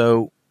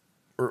 so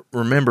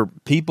remember,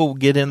 people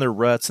get in their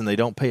ruts and they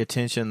don't pay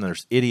attention.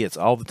 There's idiots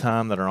all the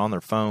time that are on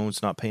their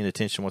phones, not paying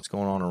attention to what's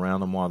going on around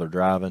them while they're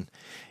driving.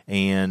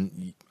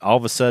 And all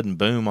of a sudden,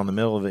 boom, on the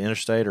middle of an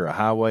interstate or a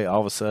highway,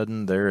 all of a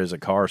sudden there is a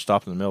car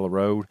stopped in the middle of the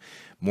road.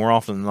 More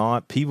often than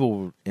not,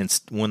 people,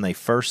 when they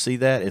first see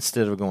that,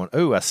 instead of going,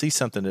 oh, I see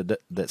something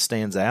that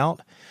stands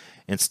out,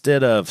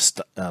 instead of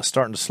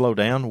starting to slow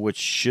down, which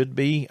should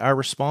be our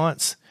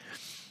response,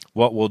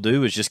 what we'll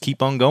do is just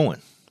keep on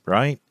going,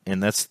 right?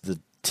 And that's the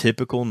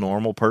typical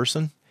normal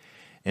person,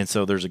 and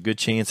so there's a good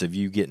chance of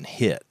you getting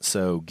hit.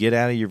 So get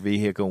out of your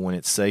vehicle when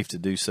it's safe to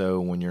do so,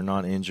 when you're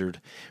not injured.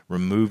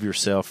 Remove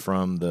yourself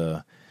from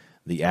the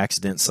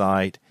accident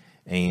site,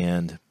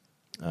 and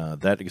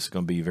that is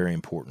going to be very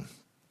important.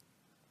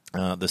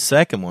 The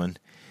second one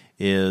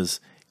is,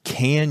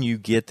 can you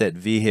get that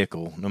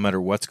vehicle, no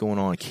matter what's going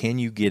on, can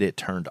you get it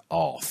turned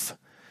off?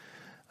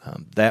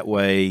 That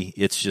way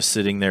it's just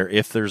sitting there.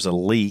 If there's a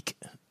leak,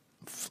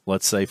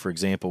 let's say, for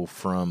example,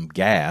 from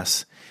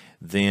gas,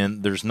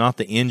 then there's not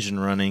the engine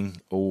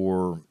running,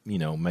 or,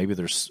 maybe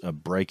there's a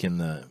break in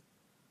the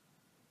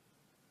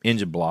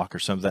engine block or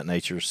something of that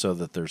nature, so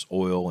that there's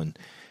oil and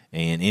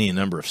any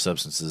number of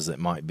substances that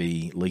might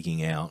be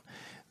leaking out.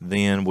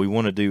 Then we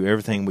want to do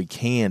everything we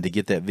can to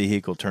get that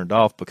vehicle turned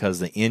off, because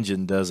the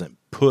engine doesn't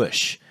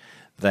push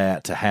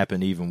that to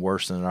happen even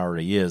worse than it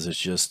already is. It's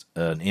just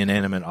an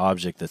inanimate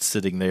object that's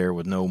sitting there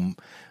with no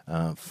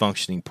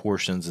functioning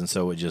portions, and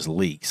so it just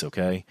leaks,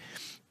 okay?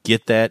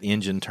 Get that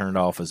engine turned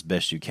off as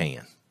best you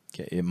can.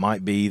 Okay, it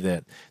might be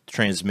that the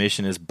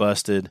transmission is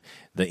busted,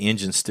 the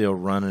engine's still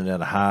running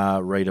at a high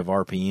rate of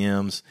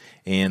RPMs,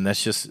 and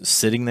that's just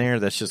sitting there.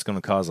 That's just going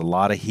to cause a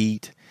lot of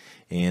heat.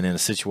 And in a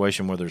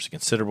situation where there's a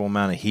considerable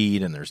amount of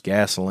heat and there's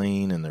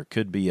gasoline and there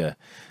could be a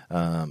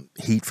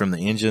heat from the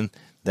engine,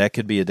 that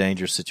could be a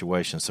dangerous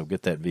situation. So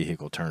get that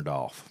vehicle turned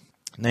off.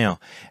 Now,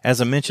 as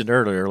I mentioned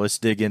earlier, let's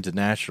dig into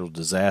natural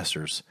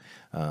disasters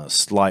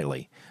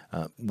slightly.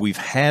 We've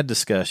had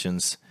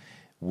discussions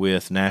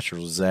with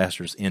natural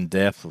disasters in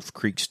depth with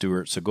Creek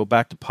Stewart. So go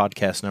back to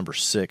podcast number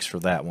 6 for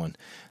that one.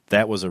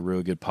 That was a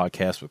really good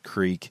podcast with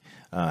Creek.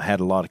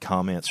 Had a lot of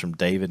comments from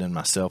David and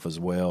myself as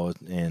well,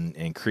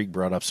 and Creek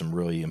brought up some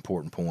really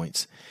important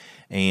points.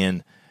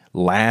 And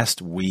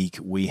last week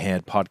we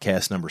had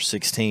podcast number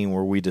 16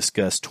 where we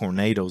discussed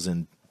tornadoes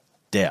in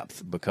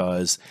depth,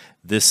 because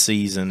this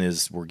season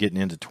we're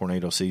getting into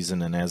tornado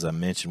season, and as I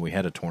mentioned, we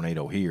had a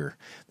tornado here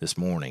this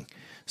morning.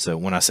 So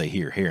when I say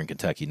here in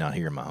Kentucky, not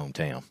here in my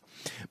hometown.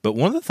 But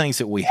one of the things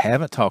that we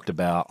haven't talked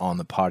about on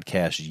the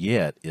podcast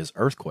yet is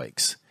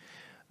earthquakes.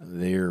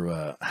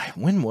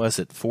 When was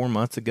it? 4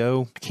 months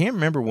ago? I can't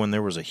remember when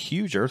there was a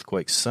huge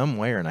earthquake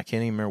somewhere, and I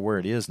can't even remember where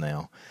it is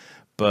now.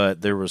 But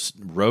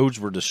roads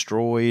were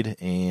destroyed,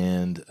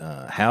 and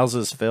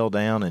houses fell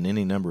down, and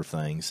any number of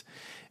things.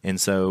 And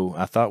so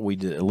I thought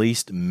we'd at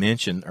least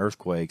mention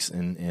earthquakes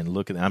and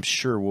look at. I'm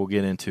sure we'll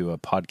get into a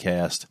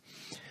podcast.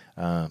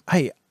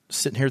 Hey,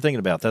 sitting here thinking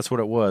about that's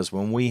what it was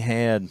when we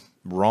had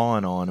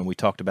Ron on and we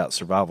talked about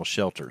survival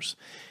shelters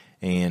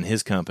and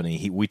his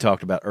company. We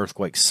talked about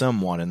earthquakes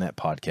somewhat in that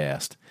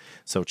podcast,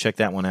 so check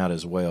that one out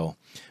as well.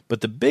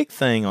 But the big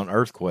thing on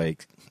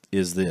earthquake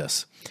is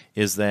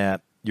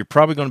that you're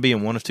probably going to be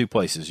in one of two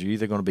places. You're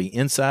either going to be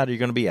inside or you're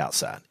going to be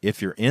outside.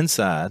 If you're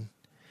inside,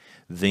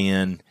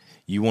 then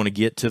you want to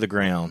get to the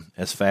ground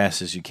as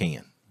fast as you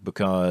can,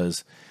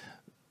 because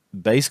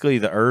basically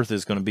the earth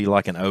is going to be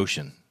like an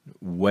ocean.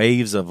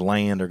 Waves of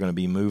land are going to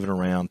be moving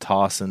around,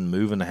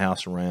 moving the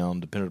house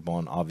around, depending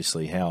upon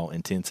obviously how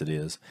intense it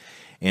is.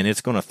 And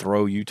it's going to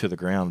throw you to the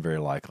ground very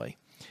likely.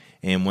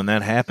 And when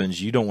that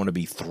happens, you don't want to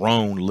be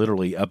thrown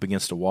literally up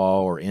against a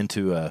wall or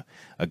into a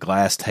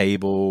glass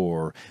table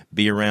or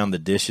be around the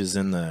dishes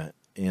in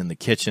the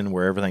kitchen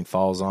where everything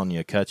falls on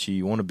you, cuts you.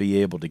 You want to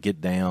be able to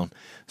get down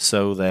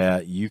so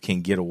that you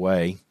can get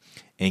away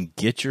and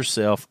get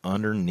yourself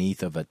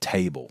underneath of a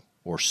table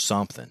or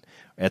something.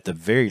 At the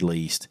very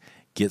least,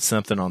 get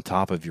something on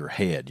top of your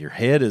head. Your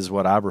head is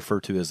what I refer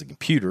to as a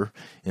computer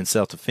in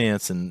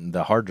self-defense and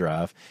the hard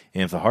drive.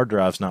 And if the hard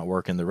drive's not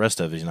working, the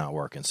rest of it is not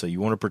working. So you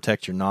want to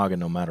protect your noggin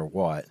no matter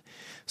what.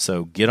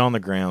 So get on the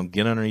ground,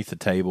 get underneath the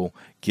table,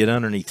 get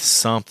underneath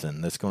something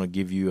that's going to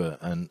give you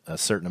a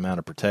certain amount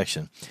of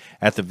protection.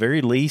 At the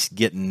very least,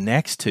 get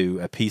next to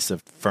a piece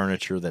of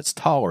furniture that's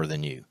taller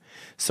than you,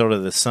 so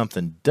that if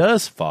something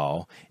does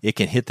fall, it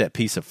can hit that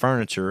piece of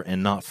furniture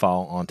and not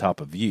fall on top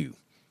of you.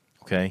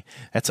 Okay,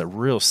 that's a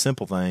real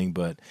simple thing,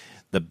 but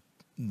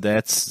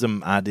that's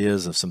some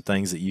ideas of some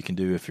things that you can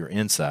do if you're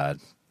inside.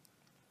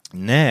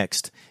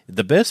 Next,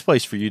 the best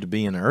place for you to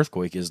be in an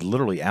earthquake is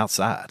literally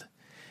outside.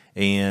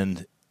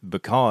 And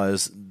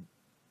because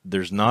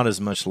there's not as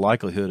much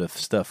likelihood of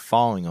stuff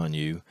falling on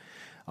you,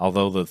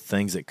 although the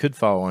things that could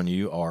fall on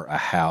you are a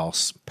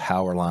house,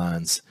 power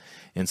lines.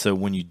 And so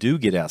when you do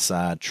get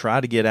outside,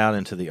 try to get out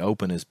into the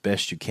open as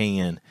best you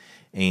can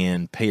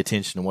and pay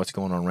attention to what's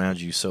going on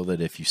around you, so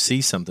that if you see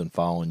something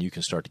falling, you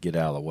can start to get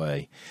out of the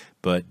way.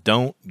 But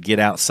don't get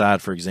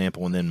outside, for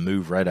example, and then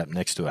move right up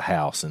next to a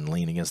house and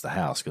lean against the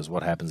house, because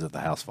what happens if the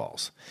house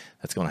falls?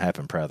 That's going to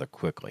happen rather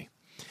quickly.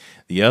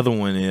 The other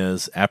one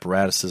is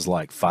apparatuses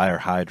like fire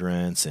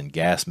hydrants and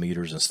gas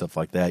meters and stuff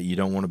like that. You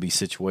don't want to be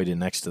situated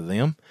next to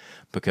them,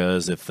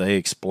 because if they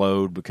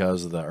explode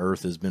because the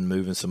earth has been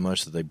moving so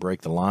much that they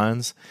break the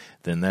lines,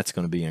 then that's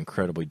going to be an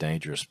incredibly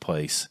dangerous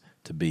place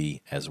to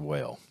be as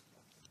well.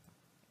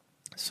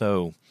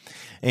 So,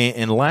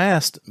 and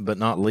last but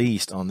not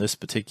least on this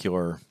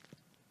particular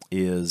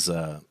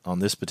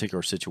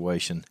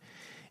situation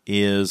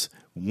is,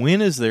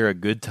 when is there a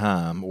good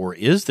time, or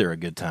is there a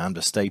good time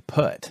to stay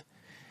put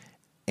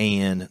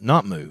and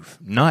not move,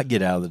 not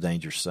get out of the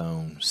danger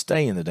zone,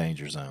 stay in the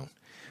danger zone?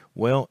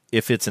 Well,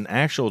 if it's an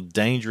actual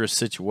dangerous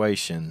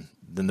situation,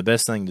 then the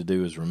best thing to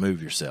do is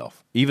remove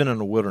yourself, even in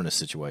a wilderness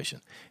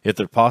situation. If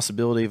there's a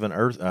possibility of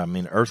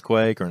an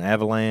earthquake or an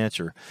avalanche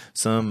or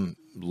some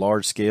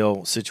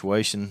large-scale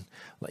situation,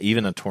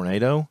 even a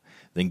tornado,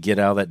 then get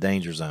out of that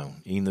danger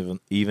zone,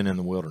 even in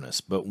the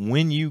wilderness. But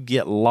when you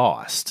get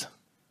lost,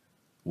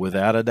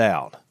 without a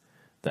doubt,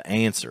 the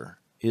answer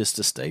is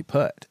to stay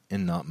put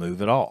and not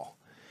move at all.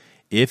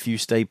 If you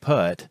stay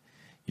put,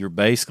 you're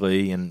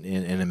basically, and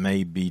it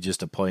may be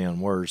just a play on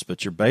words,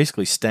 but you're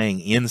basically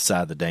staying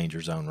inside the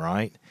danger zone,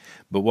 right?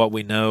 But what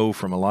we know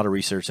from a lot of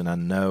research, and I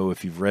know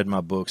if you've read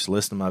my books,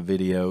 listened to my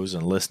videos,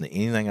 and listened to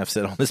anything I've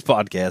said on this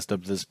podcast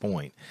up to this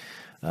point,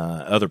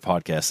 other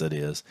podcasts that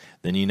is,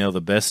 then you know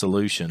the best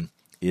solution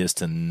is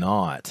to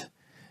not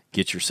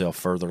get yourself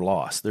further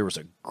lost. There was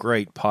a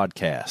great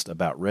podcast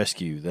about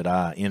rescue that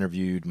I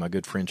interviewed my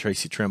good friend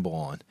Tracy Trimble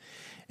on.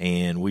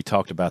 and we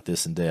talked about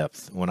this in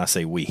depth. When I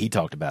say we, he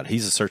talked about it.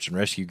 He's a search and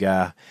rescue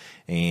guy,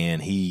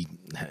 and he,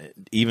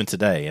 even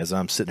today, as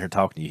I'm sitting here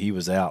talking to you, he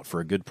was out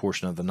for a good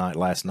portion of the night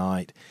last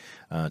night,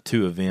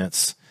 2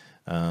 events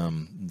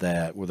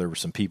that where there were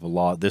some people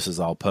lost. This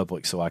is all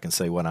public, so I can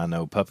say what I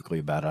know publicly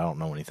about it. I don't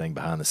know anything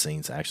behind the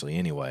scenes actually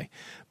anyway,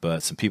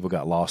 but some people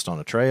got lost on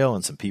a trail,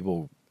 and some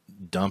people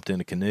dumped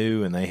in a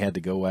canoe, and they had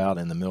to go out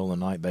in the middle of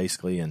the night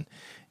basically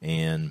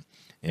and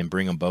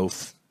bring them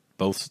both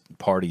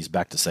parties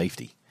back to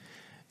safety.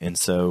 And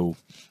so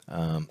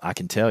I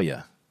can tell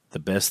you, the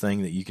best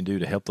thing that you can do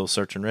to help those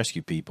search and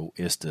rescue people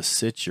is to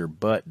sit your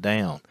butt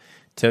down.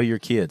 Tell your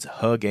kids,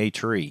 hug a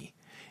tree.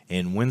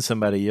 And when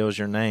somebody yells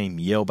your name,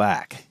 yell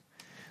back.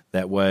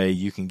 That way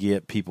you can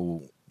get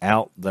people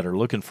out that are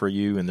looking for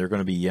you, and they're going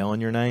to be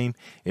yelling your name.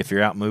 If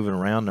you're out moving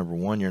around, number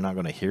one, you're not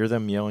going to hear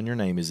them yelling your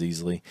name as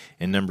easily.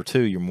 And number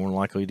two, you're more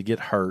likely to get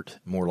hurt,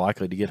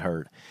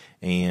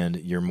 and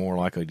you're more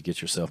likely to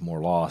get yourself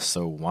more lost.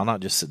 So why not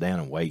just sit down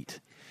and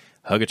wait?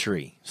 Hug a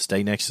tree.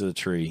 Stay next to the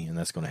tree, and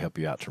that's going to help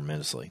you out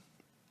tremendously.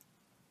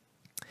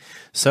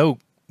 So,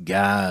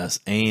 guys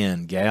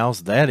and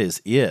gals, that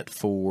is it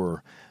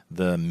for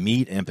the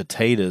meat and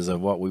potatoes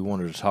of what we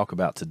wanted to talk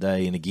about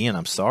today. And again,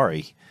 I'm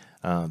sorry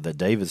that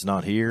David's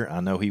not here.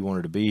 I know he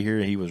wanted to be here.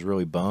 He was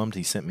really bummed.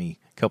 He sent me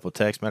a couple of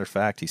texts. Matter of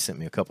fact, he sent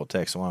me a couple of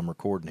texts while I'm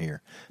recording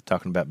here,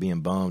 talking about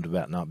being bummed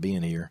about not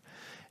being here.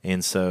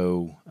 And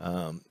so,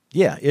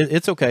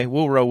 it's okay.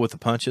 We'll roll with the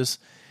punches.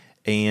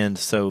 And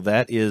so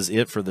that is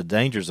it for the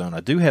Danger Zone. I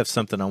do have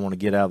something I want to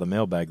get out of the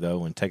mailbag,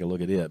 though, and take a look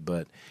at it.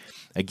 But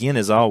again,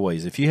 as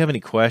always, if you have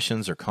any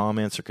questions or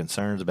comments or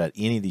concerns about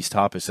any of these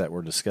topics that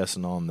we're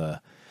discussing on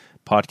the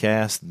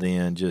podcast,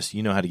 then just,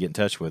 you know how to get in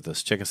touch with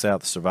us. Check us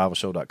out at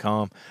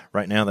thesurvivalshow.com.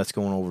 Right now, that's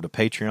going over to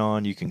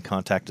Patreon. You can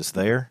contact us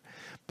there.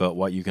 But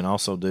what you can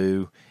also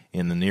do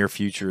in the near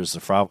future is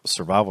the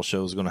Survival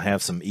Show is going to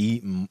have some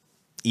even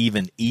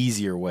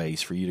easier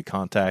ways for you to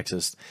contact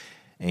us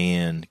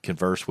and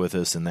converse with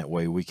us, and that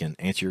way we can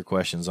answer your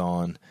questions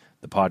on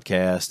the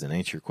podcast and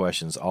answer your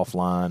questions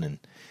offline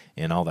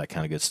and all that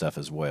kind of good stuff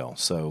as well.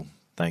 So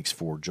thanks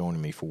for joining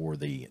me for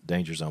the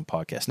Danger Zone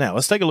podcast. Now,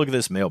 let's take a look at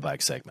this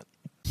mailbag segment.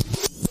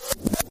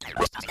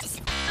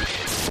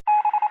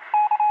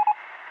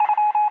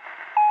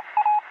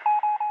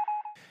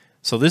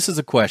 So this is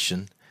a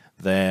question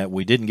that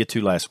we didn't get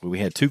to last week. We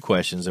had 2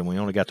 questions, and we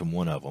only got to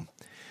one of them.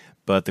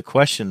 But the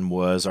question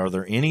was, are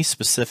there any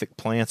specific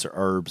plants or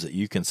herbs that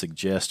you can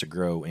suggest to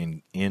grow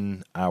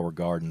in our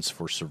gardens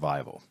for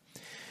survival?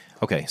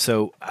 Okay,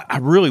 so I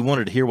really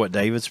wanted to hear what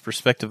David's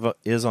perspective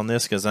is on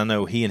this, because I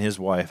know he and his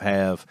wife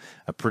have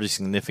a pretty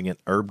significant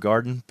herb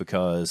garden,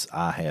 because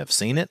I have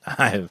seen it.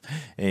 I have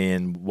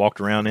and walked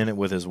around in it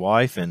with his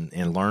wife and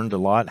learned a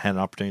lot, had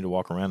an opportunity to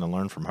walk around and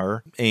learn from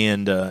her.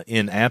 And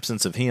in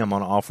absence of him, I'm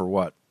going to offer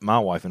what my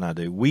wife and I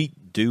do. We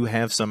do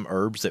have some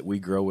herbs that we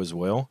grow as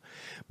well,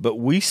 but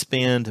we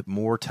spend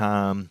more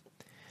time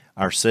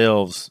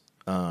ourselves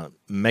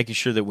making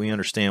sure that we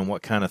understand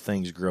what kind of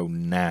things grow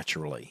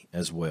naturally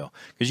as well.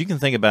 Because you can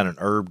think about an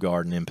herb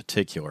garden in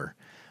particular.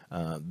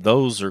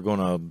 Those are going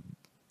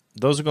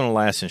to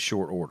last in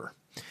short order.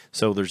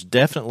 So there's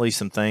definitely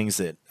some things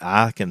that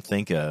I can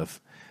think of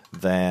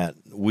that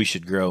we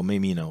should grow.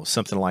 Maybe,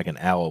 something like an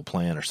aloe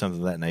plant or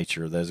something of that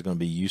nature that is going to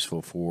be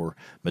useful for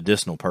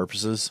medicinal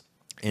purposes.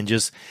 And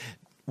just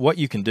what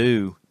you can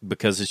do,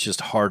 because it's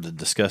just hard to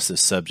discuss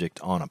this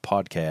subject on a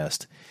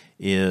podcast,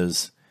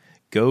 is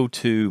go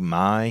to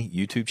my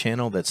YouTube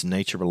channel. That's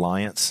Nature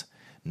Reliance.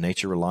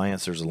 Nature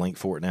Reliance. There's a link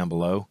for it down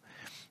below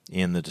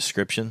in the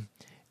description.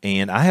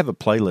 And I have a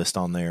playlist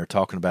on there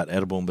talking about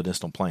edible and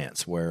medicinal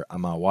plants, where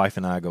my wife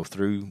and I go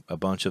through a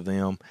bunch of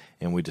them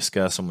and we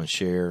discuss them and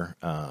share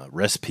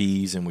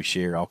recipes, and we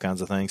share all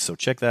kinds of things. So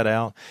check that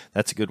out.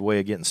 That's a good way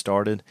of getting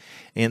started.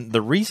 And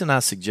the reason I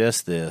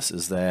suggest this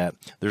is that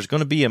there's going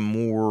to be a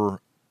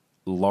more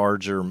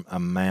larger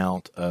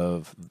amount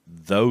of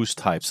those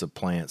types of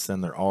plants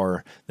than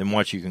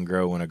what you can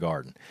grow in a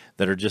garden,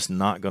 that are just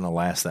not going to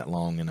last that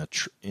long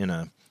in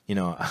a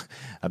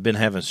I've been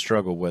having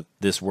struggle with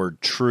this word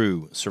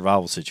true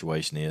survival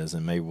situation is,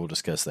 and maybe we'll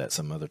discuss that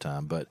some other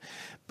time, but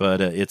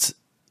it's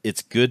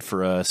good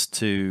for us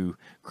to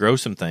grow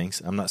some things.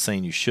 I'm not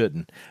saying you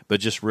shouldn't, but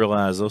just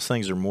realize those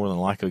things are more than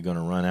likely going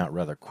to run out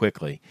rather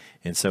quickly.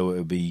 And so it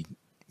would be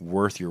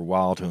worth your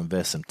while to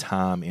invest some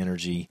time,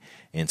 energy,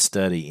 and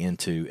study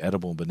into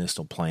edible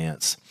medicinal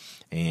plants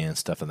and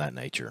stuff of that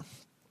nature.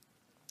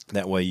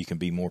 That way you can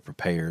be more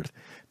prepared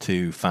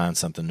to find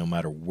something no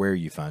matter where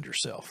you find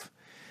yourself.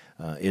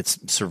 It's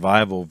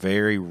survival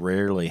very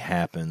rarely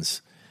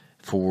happens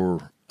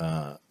for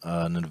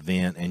an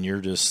event and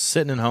you're just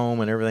sitting at home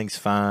and everything's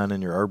fine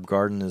and your herb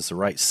garden is the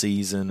right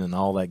season and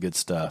all that good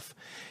stuff.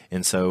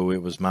 And so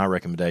it was my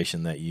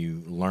recommendation that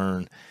you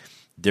learn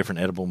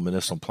different edible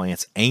medicinal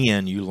plants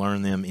and you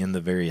learn them in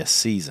the various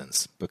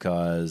seasons,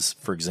 because,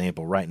 for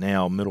example, right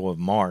now, middle of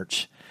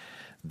March,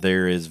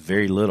 there is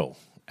very little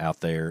out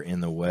there in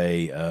the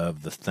way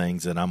of the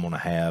things that I'm going to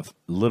have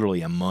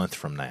literally a month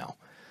from now.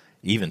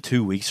 even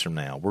 2 weeks from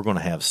now, we're going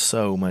to have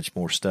so much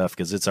more stuff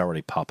because it's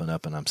already popping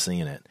up and I'm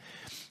seeing it.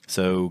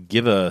 So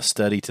give a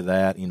study to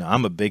that.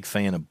 I'm a big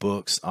fan of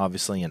books,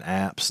 obviously, and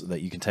apps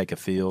that you can take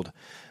afield.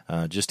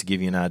 Just to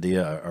give you an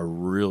idea, a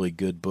really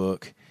good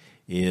book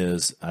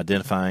is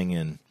Identifying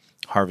and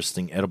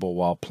Harvesting Edible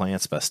Wild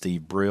Plants by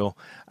Steve Brill.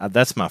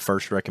 That's my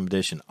first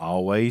recommendation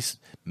always,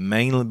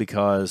 mainly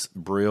because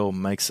Brill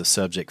makes the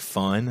subject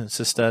fun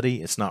to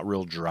study. It's not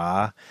real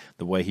dry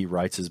the way he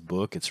writes his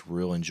book. It's a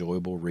real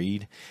enjoyable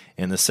read.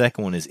 And the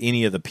second one is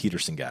any of the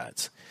Peterson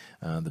guides.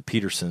 The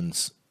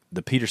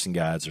Peterson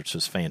guides are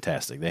just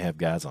fantastic. They have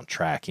guides on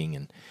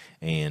tracking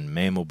and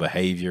mammal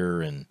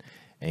behavior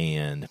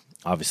and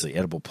obviously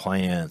edible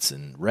plants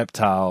and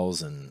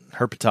reptiles and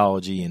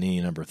herpetology and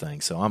any number of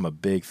things. So I'm a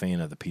big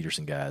fan of the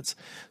Peterson guides.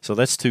 So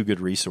that's 2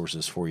 good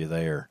resources for you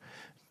there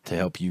to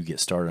help you get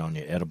started on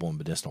your edible and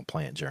medicinal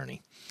plant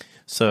journey.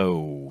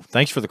 So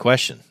thanks for the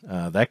question.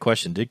 That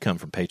question did come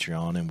from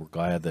Patreon, and we're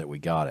glad that we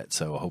got it.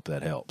 So I hope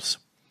that helps.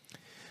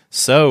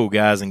 So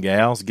guys and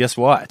gals, guess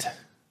what?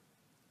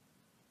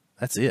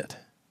 That's it.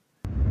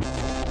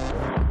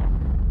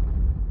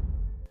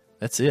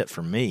 That's it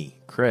for me,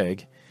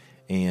 Craig,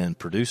 and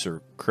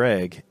producer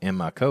Craig, and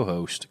my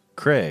co-host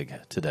Craig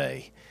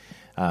today.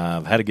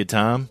 I've had a good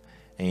time,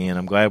 and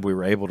I'm glad we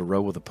were able to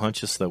roll with the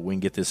punches so that we can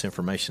get this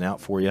information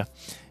out for you.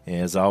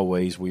 As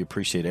always, we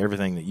appreciate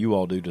everything that you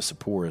all do to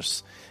support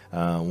us.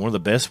 One of the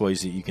best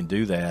ways that you can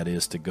do that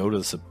is to go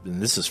to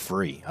and this is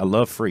free. I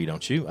love free,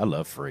 don't you? I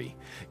love free.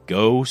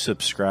 Go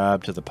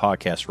subscribe to the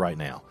podcast right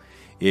now.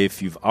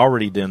 If you've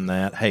already done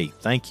that, hey,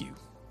 thank you.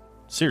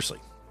 Seriously,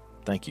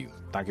 thank you.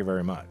 Thank you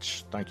very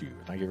much. Thank you.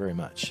 Thank you very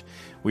much.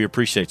 We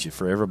appreciate you.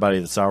 For everybody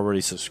that's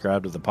already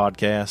subscribed to the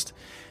podcast,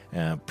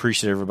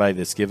 appreciate everybody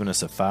that's given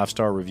us a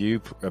 5-star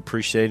review.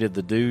 Appreciated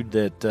the dude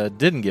that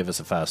didn't give us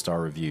a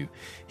 5-star review.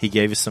 He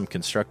gave us some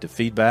constructive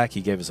feedback.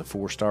 He gave us a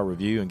 4-star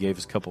review and gave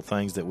us a couple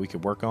things that we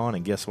could work on.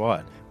 And guess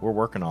what? We're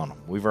working on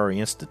them. We've already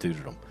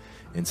instituted them.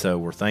 And so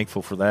we're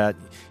thankful for that.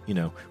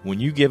 When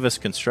you give us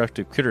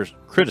constructive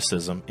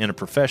criticism in a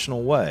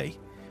professional way,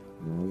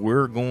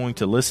 we're going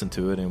to listen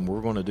to it, and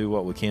we're going to do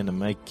what we can to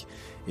make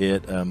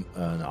it an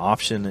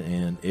option.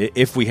 And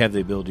if we have the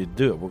ability to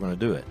do it, we're going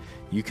to do it.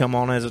 You come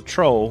on as a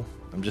troll,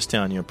 I'm just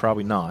telling you,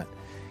 probably not,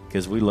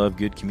 because we love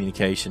good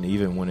communication,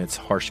 even when it's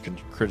harsh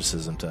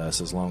criticism to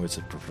us, as long as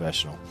it's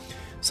professional.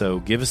 So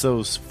give us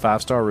those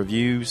 5-star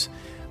reviews.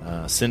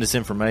 Send us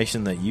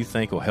information that you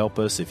think will help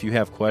us. If you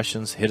have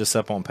questions, hit us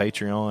up on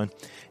Patreon.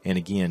 And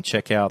again,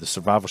 check out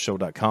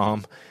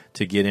thesurvivalshow.com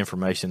to get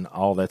information.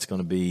 All that's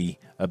going to be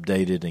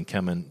updated and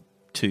coming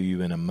to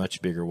you in a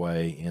much bigger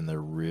way in the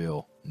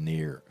real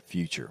near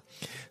future.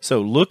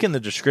 So look in the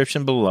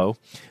description below.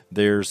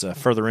 There's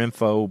further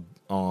info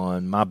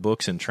on my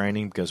books and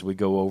training, because we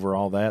go over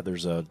all that.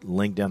 There's a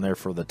link down there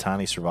for the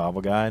Tiny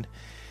Survival Guide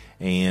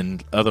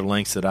and other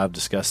links that I've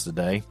discussed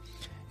today.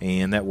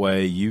 And that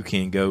way you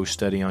can go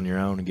study on your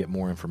own and get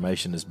more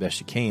information as best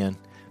you can.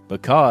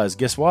 Because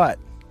guess what?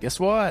 Guess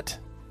what?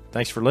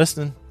 Thanks for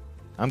listening.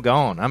 I'm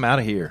gone. I'm out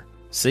of here.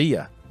 See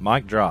ya.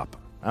 Mic drop.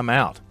 I'm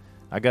out.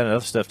 I got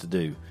other stuff to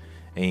do.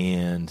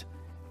 And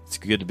it's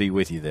good to be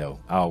with you, though,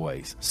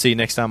 always. See you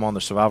next time on the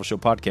Survival Show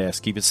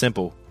podcast. Keep it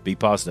simple, be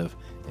positive,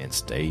 and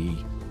stay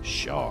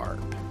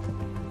sharp.